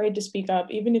don't be afraid to speak up,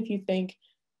 even if you think,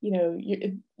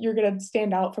 you're going to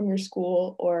stand out from your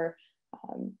school, or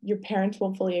your parents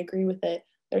won't fully agree with it.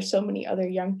 There's so many other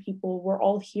young people. We're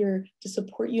all here to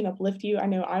support you and uplift you. I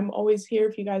know I'm always here.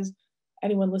 If you guys,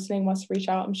 anyone listening wants to reach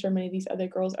out, I'm sure many of these other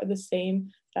girls are the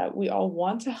same, that we all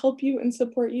want to help you and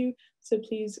support you. So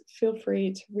please feel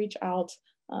free to reach out.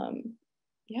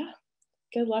 Yeah,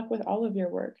 good luck with all of your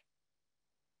work.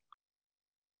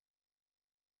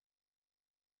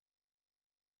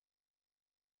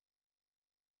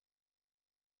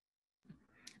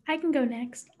 I can go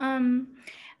next.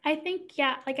 I think,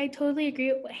 yeah, like I totally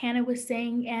agree with what Hannah was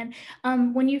saying.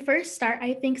 And when you first start,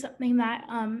 I think something that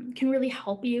can really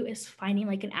help you is finding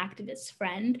like an activist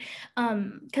friend,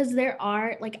 because there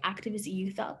are like activist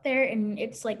youth out there, and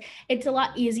it's a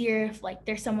lot easier if like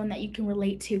there's someone that you can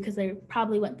relate to, because they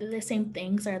probably went through the same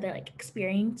things or they're like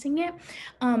experiencing it.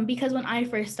 Because when I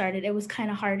first started, it was kind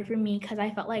of hard for me, because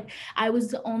I felt like I was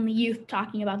the only youth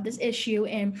talking about this issue.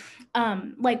 And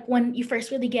like when you first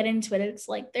really get into it, it's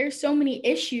like there's so many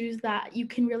issues that you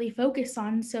can really focus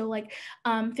on. So like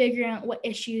figuring out what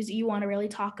issues you want to really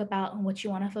talk about and what you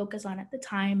want to focus on at the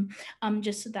time,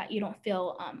 just so that you don't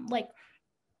feel like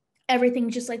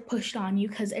everything's just like pushed on you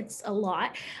because it's a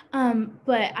lot.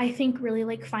 But I think really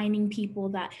like finding people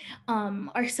that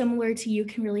are similar to you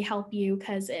can really help you,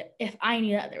 because if I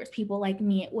knew that there was people like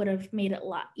me, it would have made it a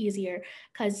lot easier,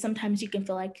 because sometimes you can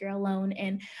feel like you're alone.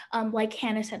 And like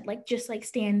Hannah said, like just like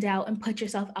stand out and put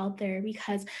yourself out there,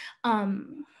 because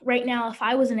right now, if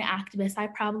I was an activist, I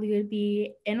probably would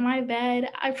be in my bed.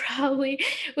 I probably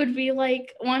would be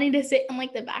like wanting to sit in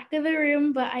like the back of the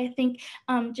room. But I think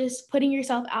just putting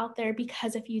yourself out there,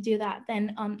 because if you do that,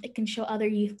 then it can show other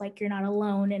youth like you're not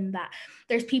alone, and that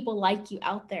there's people like you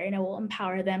out there, and it will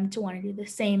empower them to want to do the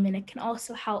same. And it can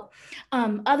also help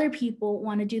other people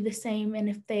want to do the same. And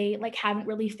if they like haven't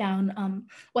really found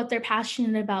what they're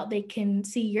passionate about, they can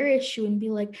see your issue and be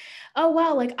like, oh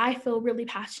wow, like I feel really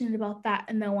passionate about that,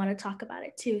 and they'll want to talk about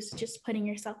it too. So just putting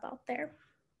yourself out there.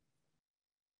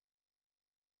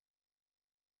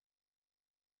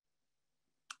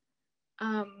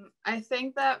 I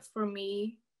think that for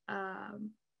me,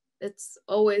 it's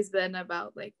always been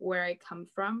about like where I come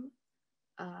from.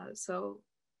 So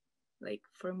like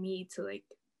for me to like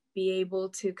be able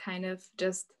to kind of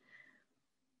just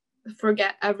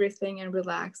forget everything and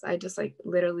relax, I just like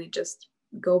literally just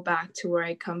go back to where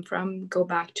I come from, go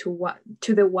back to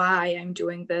the why I'm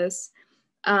doing this.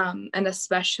 And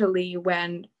especially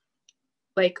when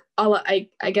like I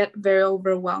get very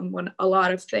overwhelmed when a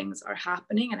lot of things are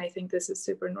happening. And I think this is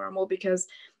super normal because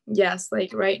yes,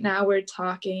 like right now we're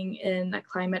talking in a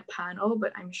climate panel,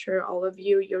 but I'm sure all of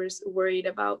you're worried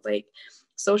about like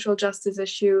social justice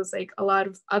issues, like a lot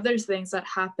of other things that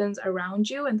happens around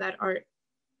you and that are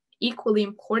equally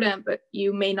important, but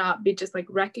you may not be just like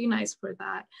recognized for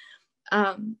that.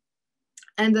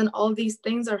 And then all these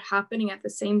things are happening at the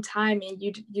same time, and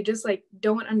you just like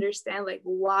don't understand like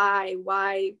why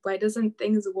doesn't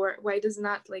things work, why does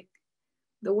not like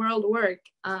the world work.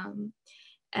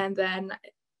 And then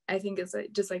I think it's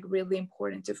just like really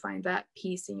important to find that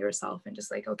peace in yourself and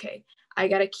just like, okay, I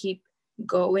gotta keep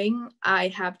going, I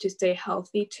have to stay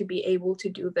healthy to be able to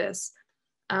do this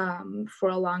for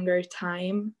a longer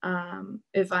time.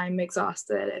 If I'm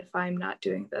exhausted, if I'm not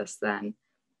doing this, then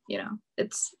you know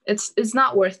it's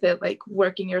not worth it, like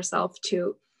working yourself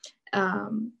to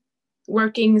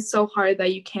working so hard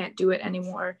that you can't do it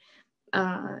anymore.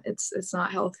 It's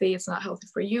not healthy. It's not healthy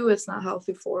for you. It's not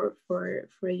healthy for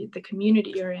the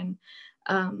community you're in.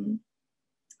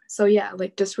 So yeah,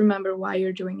 like just remember why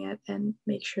you're doing it and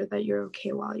make sure that you're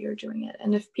okay while you're doing it.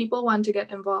 And if people want to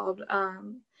get involved,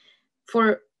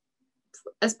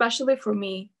 especially for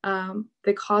me,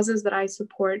 the causes that I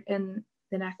support in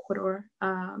Ecuador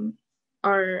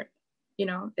are, you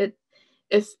know,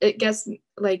 if it gets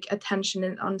like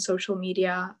attention on social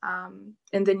media,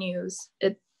 in the news,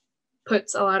 it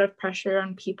puts a lot of pressure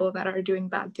on people that are doing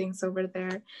bad things over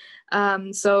there.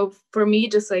 So for me,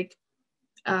 just like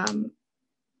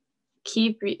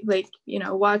keep like, you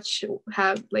know, watch,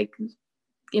 have like,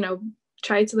 you know,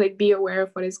 try to like be aware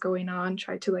of what is going on,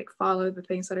 try to like follow the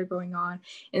things that are going on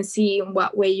and see in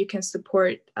what way you can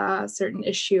support a certain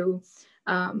issue.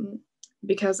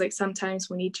 Because like sometimes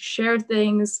we need to share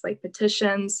things like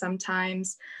petitions,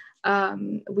 sometimes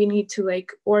we need to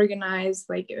like organize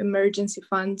like emergency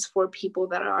funds for people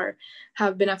that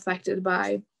have been affected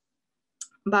by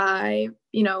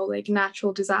you know, like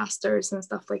natural disasters and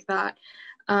stuff like that.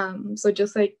 So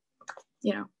just like,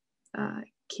 you know,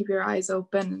 keep your eyes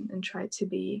open and try to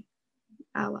be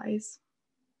allies.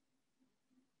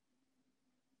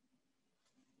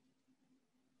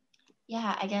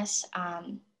 Yeah, I guess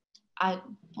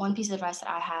one piece of advice that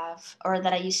I have, or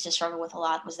that I used to struggle with a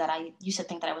lot, was that I used to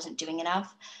think that I wasn't doing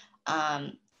enough.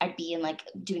 I'd be in like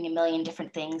doing a million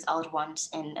different things all at once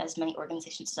in as many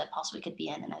organizations as I possibly could be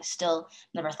in, and I still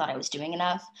never thought I was doing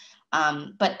enough.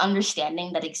 But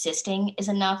understanding that existing is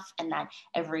enough, and that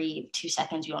every 2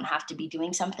 seconds we don't have to be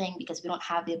doing something, because we don't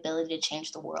have the ability to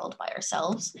change the world by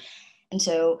ourselves. And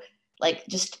so like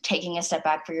just taking a step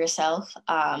back for yourself,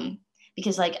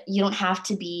 because like you don't have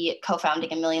to be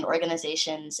co-founding a million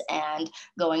organizations and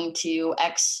going to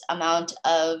X amount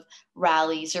of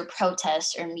rallies or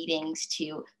protests or meetings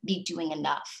to be doing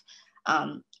enough.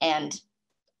 And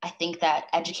I think that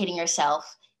educating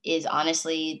yourself is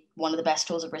honestly one of the best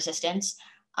tools of resistance.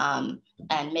 And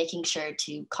making sure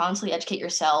to constantly educate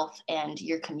yourself and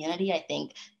your community, I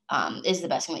think, is the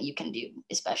best thing that you can do,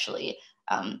 especially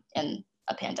in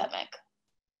a pandemic.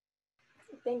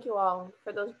 Thank you all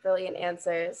for those brilliant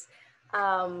answers.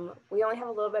 We only have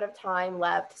a little bit of time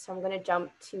left, so I'm going to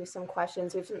jump to some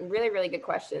questions. We have some really, really good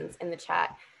questions in the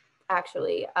chat,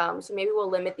 actually. So maybe we'll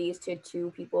limit these to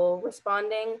 2 people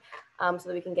responding so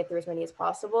that we can get through as many as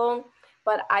possible.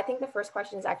 But I think the first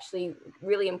question is actually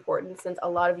really important, since a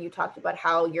lot of you talked about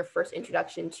how your first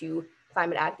introduction to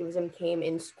climate activism came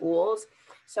in schools.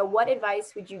 So what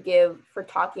advice would you give for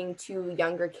talking to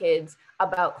younger kids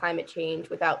about climate change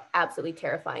without absolutely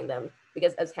terrifying them?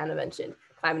 Because as Hannah mentioned,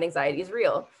 climate anxiety is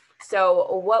real.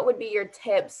 So what would be your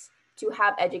tips to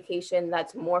have education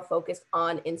that's more focused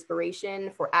on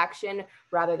inspiration for action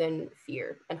rather than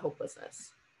fear and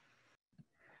hopelessness?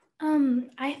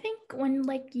 I think when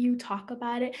like you talk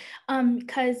about it,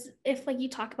 because if like you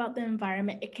talk about the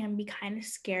environment, it can be kind of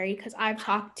scary. Because I've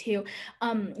talked to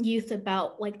youth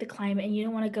about like the climate, and you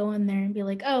don't want to go in there and be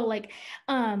like, oh, like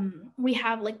we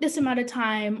have like this amount of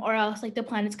time, or else like the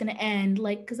planet's gonna end,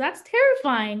 like because that's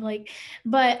terrifying. Like,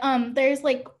 but there's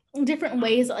like different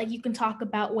ways that like you can talk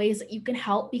about ways that you can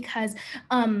help, because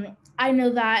I know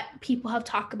that people have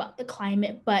talked about the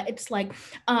climate, but it's like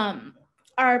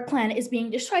our planet is being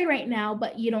destroyed right now,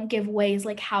 but you don't give ways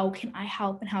like how can I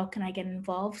help and how can I get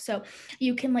involved. So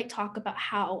you can like talk about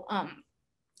how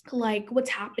like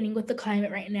what's happening with the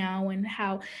climate right now, and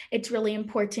how it's really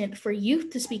important for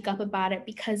youth to speak up about it,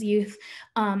 because youth,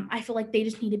 I feel like they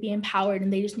just need to be empowered,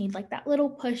 and they just need like that little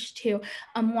push to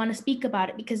want to speak about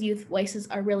it, because youth voices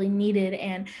are really needed,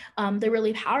 and they're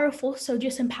really powerful. So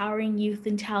just empowering youth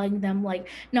and telling them like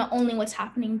not only what's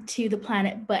happening to the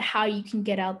planet, but how you can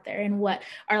get out there, and what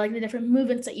are like the different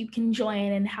movements that you can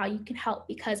join, and how you can help.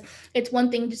 Because it's one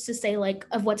thing just to say like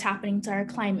of what's happening to our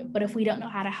climate, but if we don't know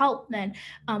how to help, then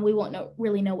we won't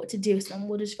really know what to do. So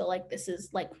we'll just feel like this is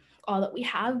like all that we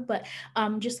have. But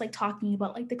just like talking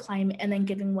about like the climate, and then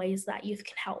giving ways that youth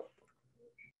can help.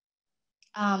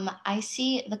 I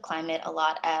see the climate a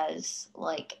lot as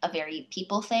like a very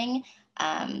people thing.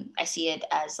 I see it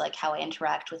as like how I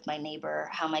interact with my neighbor,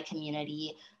 how my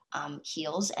community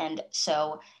heals. And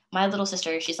so my little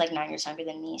sister, she's like 9 years younger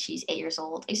than me. She's 8 years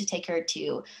old. I used to take her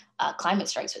to climate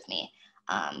strikes with me.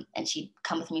 And she'd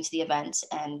come with me to the events,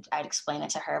 and I'd explain it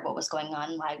to her what was going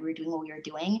on, why we were doing what we were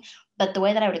doing. But the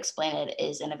way that I would explain it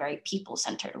is in a very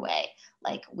people-centered way.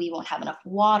 Like, we won't have enough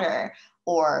water,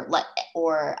 or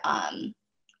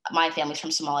my family's from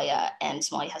Somalia, and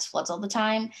Somalia has floods all the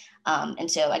time. And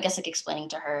so I guess like explaining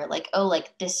to her like, oh,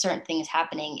 like this certain thing is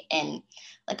happening in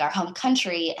like our home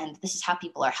country, and this is how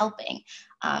people are helping.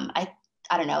 I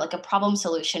don't know, like a problem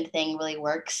solution thing really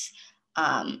works.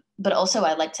 But also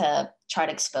I like to try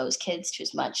to expose kids to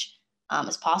as much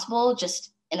as possible,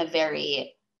 just in a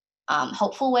very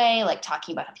hopeful way, like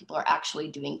talking about how people are actually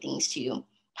doing things to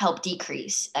help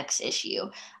decrease X issue,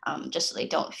 just so they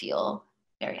don't feel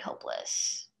very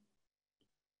hopeless.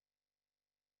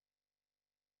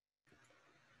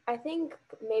 I think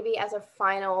maybe as a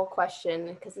final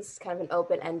question, because this is kind of an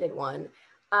open-ended one,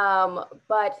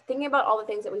 but thinking about all the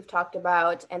things that we've talked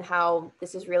about and how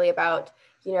this is really about,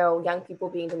 you know, young people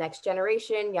being the next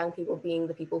generation, young people being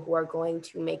the people who are going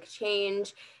to make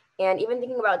change, and even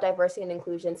thinking about diversity and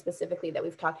inclusion specifically that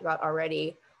we've talked about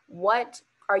already, what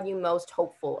are you most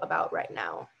hopeful about right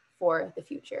now for the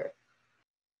future?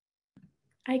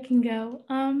 I can go.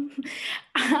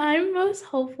 I'm most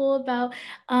hopeful about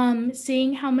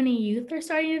seeing how many youth are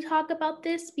starting to talk about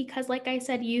this, because, like I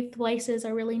said, youth voices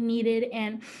are really needed.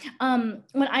 And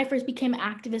when I first became an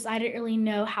activist, I didn't really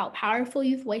know how powerful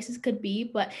youth voices could be,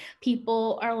 but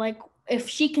people are like, if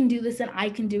she can do this, then I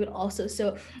can do it also.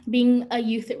 So being a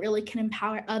youth, it really can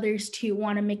empower others to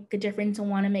want to make a difference and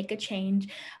want to make a change.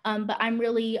 But I'm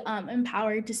really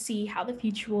empowered to see how the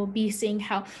future will be, seeing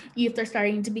how youth are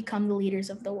starting to become the leaders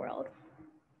of the world.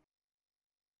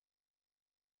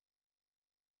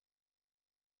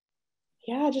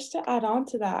 Yeah, just to add on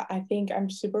to that, I think I'm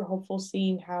super hopeful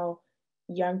seeing how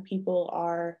young people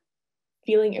are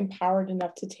feeling empowered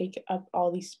enough to take up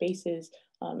all these spaces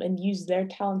and use their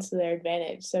talents to their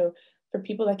advantage. So for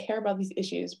people that care about these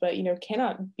issues, but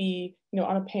cannot be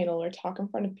on a panel or talk in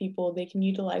front of people, they can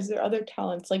utilize their other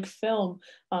talents like film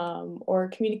or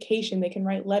communication. They can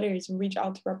write letters and reach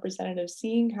out to representatives.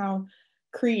 Seeing how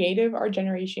creative our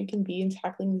generation can be in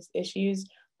tackling these issues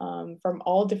from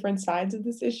all different sides of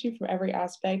this issue, from every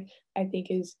aspect, I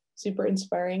think is super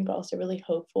inspiring, but also really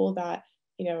hopeful that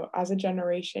as a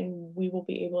generation, we will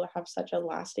be able to have such a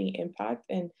lasting impact,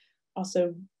 and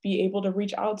also be able to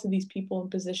reach out to these people in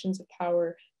positions of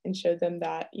power and show them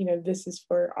that, this is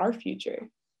for our future.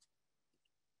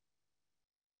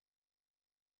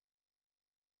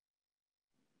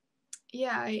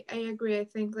 Yeah, I agree. I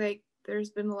think like there's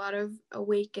been a lot of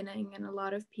awakening and a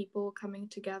lot of people coming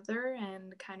together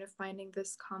and kind of finding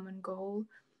this common goal.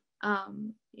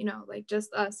 Like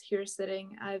just us here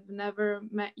sitting, I've never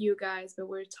met you guys, but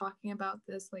we're talking about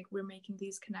this, like we're making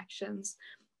these connections.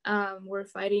 We're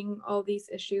fighting all these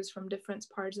issues from different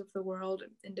parts of the world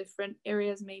in different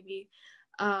areas maybe,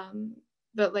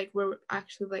 but like we're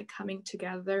actually like coming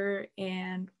together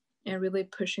and really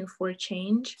pushing for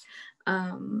change.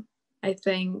 I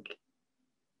think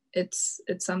it's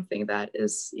something that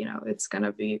is, you know, it's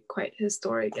gonna be quite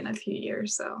historic in a few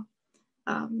years. So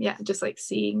yeah, just like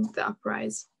seeing the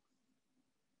uprise.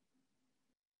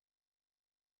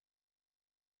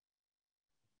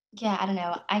 Yeah, I don't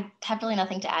know. I have really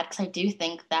nothing to add because I do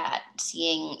think that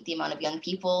seeing the amount of young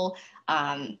people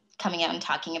coming out and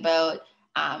talking about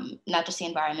not just the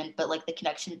environment, but like the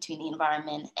connection between the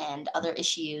environment and other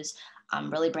issues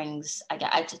really brings,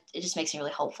 it just makes me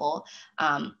really hopeful.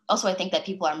 Also, I think that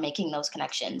people are making those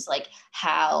connections, like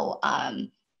how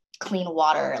clean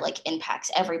water like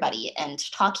impacts everybody, and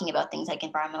talking about things like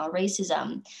environmental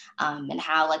racism and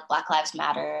how like Black Lives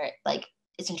Matter, like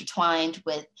it's intertwined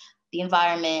with the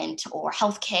environment or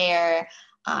healthcare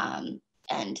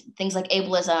and things like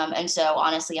ableism. And so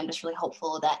honestly, I'm just really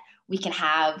hopeful that we can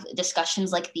have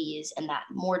discussions like these and that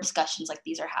more discussions like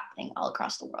these are happening all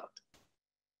across the world.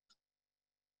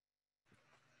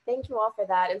 Thank you all for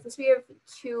that. And since we have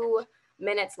 2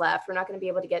 minutes left, we're not going to be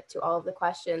able to get to all of the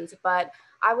questions, but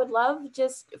I would love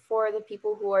just for the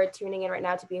people who are tuning in right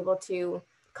now to be able to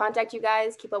contact you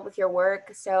guys, keep up with your work.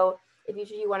 So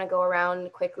if you want to go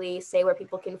around quickly, say where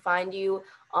people can find you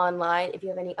online, if you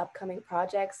have any upcoming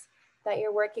projects that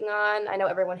you're working on. I know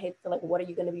everyone hates the like, what are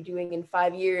you going to be doing in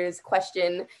 5 years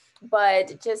question,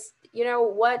 but just, you know,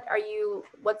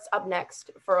 what's up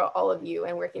next for all of you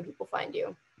and where can people find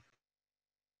you?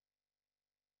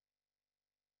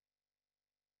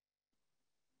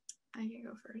 I can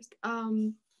go first.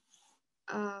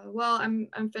 Well,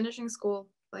 I'm finishing school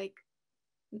like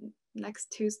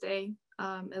next Tuesday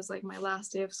is like my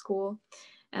last day of school,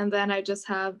 and then I just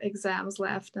have exams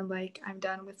left and like I'm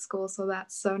done with school, so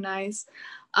that's so nice.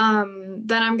 Then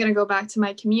I'm gonna go back to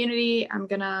my community.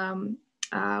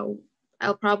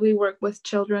 I'll probably work with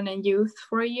children and youth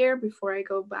for a year before I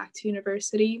go back to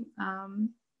university.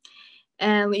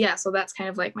 And yeah, so that's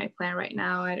kind of like my plan right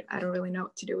now. I don't really know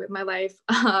what to do with my life.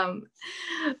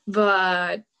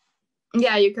 But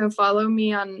yeah, you can find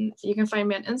me on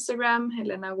Instagram,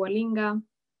 Helena Walinga.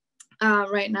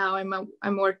 Right now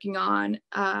I'm working on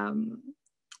a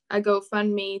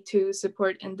GoFundMe to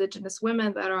support Indigenous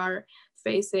women that are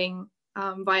facing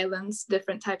violence,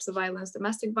 different types of violence,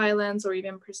 domestic violence, or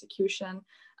even persecution.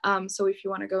 So if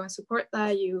you want to go and support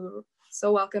that, you're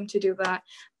so welcome to do that.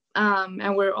 And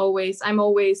I'm always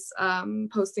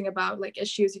posting about like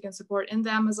issues you can support in the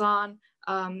Amazon,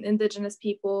 Indigenous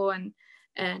people,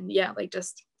 and yeah, like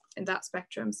just in that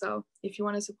spectrum. So if you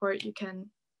want to support, you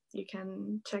can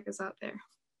check us out there.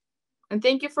 And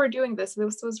thank you for doing this.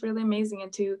 This was really amazing,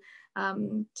 and to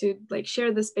like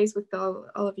share this space with all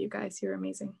of you guys. You're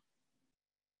amazing.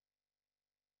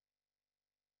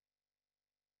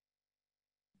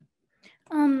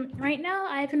 Right now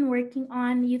I've been working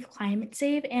on Youth Climate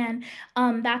Save, and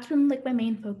that's been like my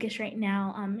main focus right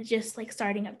now, just like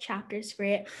starting up chapters for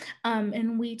it.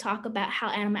 And we talk about how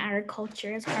animal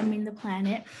agriculture is harming the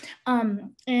planet.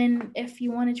 And if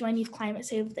you want to join Youth Climate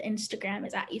Save, the Instagram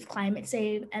is at Youth Climate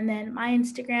Save, and then my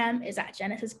Instagram is at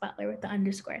Genesis Butler with the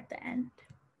underscore at the end.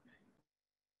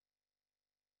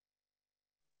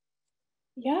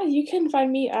 Yeah, you can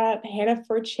find me at Hannah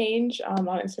for Change on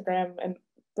Instagram and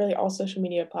really all social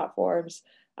media platforms.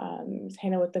 It's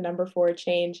Hannah with the number 4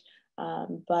 change.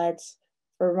 But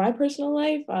for my personal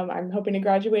life, I'm hoping to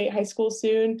graduate high school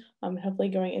soon. I'm hopefully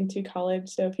going into college.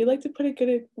 So if you'd like to put a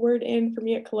good word in for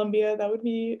me at Columbia, that would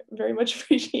be very much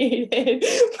appreciated.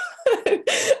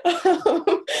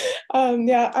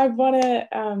 Yeah, I want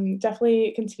to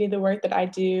definitely continue the work that I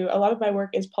do. A lot of my work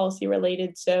is policy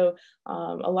related. So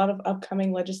a lot of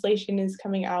upcoming legislation is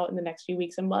coming out in the next few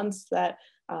weeks and months that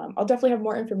I'll definitely have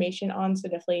more information on, so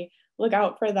definitely look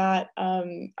out for that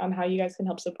on how you guys can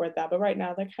help support that. But right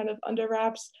now they're kind of under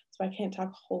wraps, so I can't talk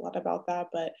a whole lot about that,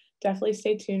 but definitely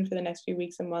stay tuned for the next few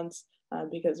weeks and months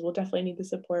because we'll definitely need the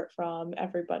support from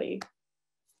everybody.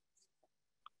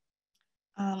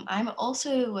 I'm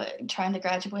also trying to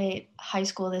graduate high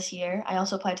school this year. I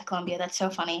also applied to Columbia. That's so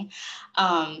funny.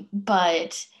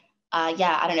 But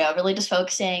yeah, I don't know, really just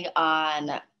focusing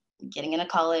on getting into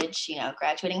college, you know,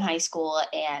 graduating high school.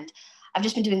 And I've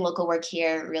just been doing local work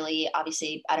here, really.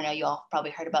 Obviously, I don't know, you all probably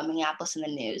heard about Minneapolis in the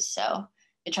news. So I've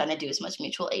been trying to do as much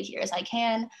mutual aid here as I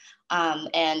can.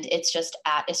 And it's just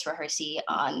at Isra Hersey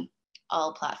on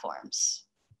all platforms.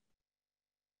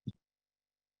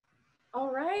 All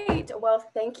right. Well,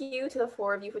 thank you to the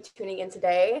four of you for tuning in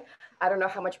today. I don't know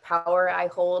how much power I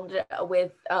hold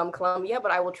with Columbia,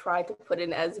 but I will try to put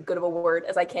in as good of a word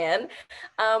as I can.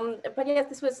 But yes,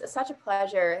 this was such a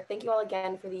pleasure. Thank you all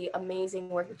again for the amazing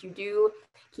work that you do.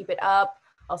 Keep it up.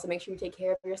 Also, make sure you take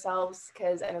care of yourselves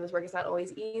because I know this work is not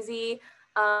always easy.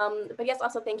 But yes,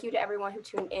 also thank you to everyone who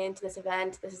tuned in to this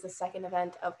event. This is the second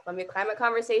event of Columbia Climate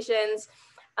Conversations.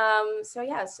 So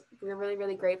yes, we're really,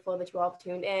 really grateful that you all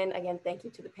tuned in. Again, thank you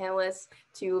to the panelists,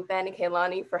 to Ben and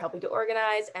Kaylani for helping to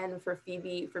organize, and for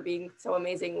Phoebe for being so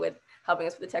amazing with helping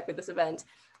us with the tech with this event.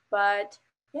 But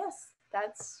yes,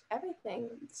 that's everything.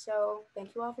 So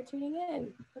thank you all for tuning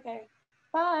in. Okay,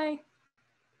 bye.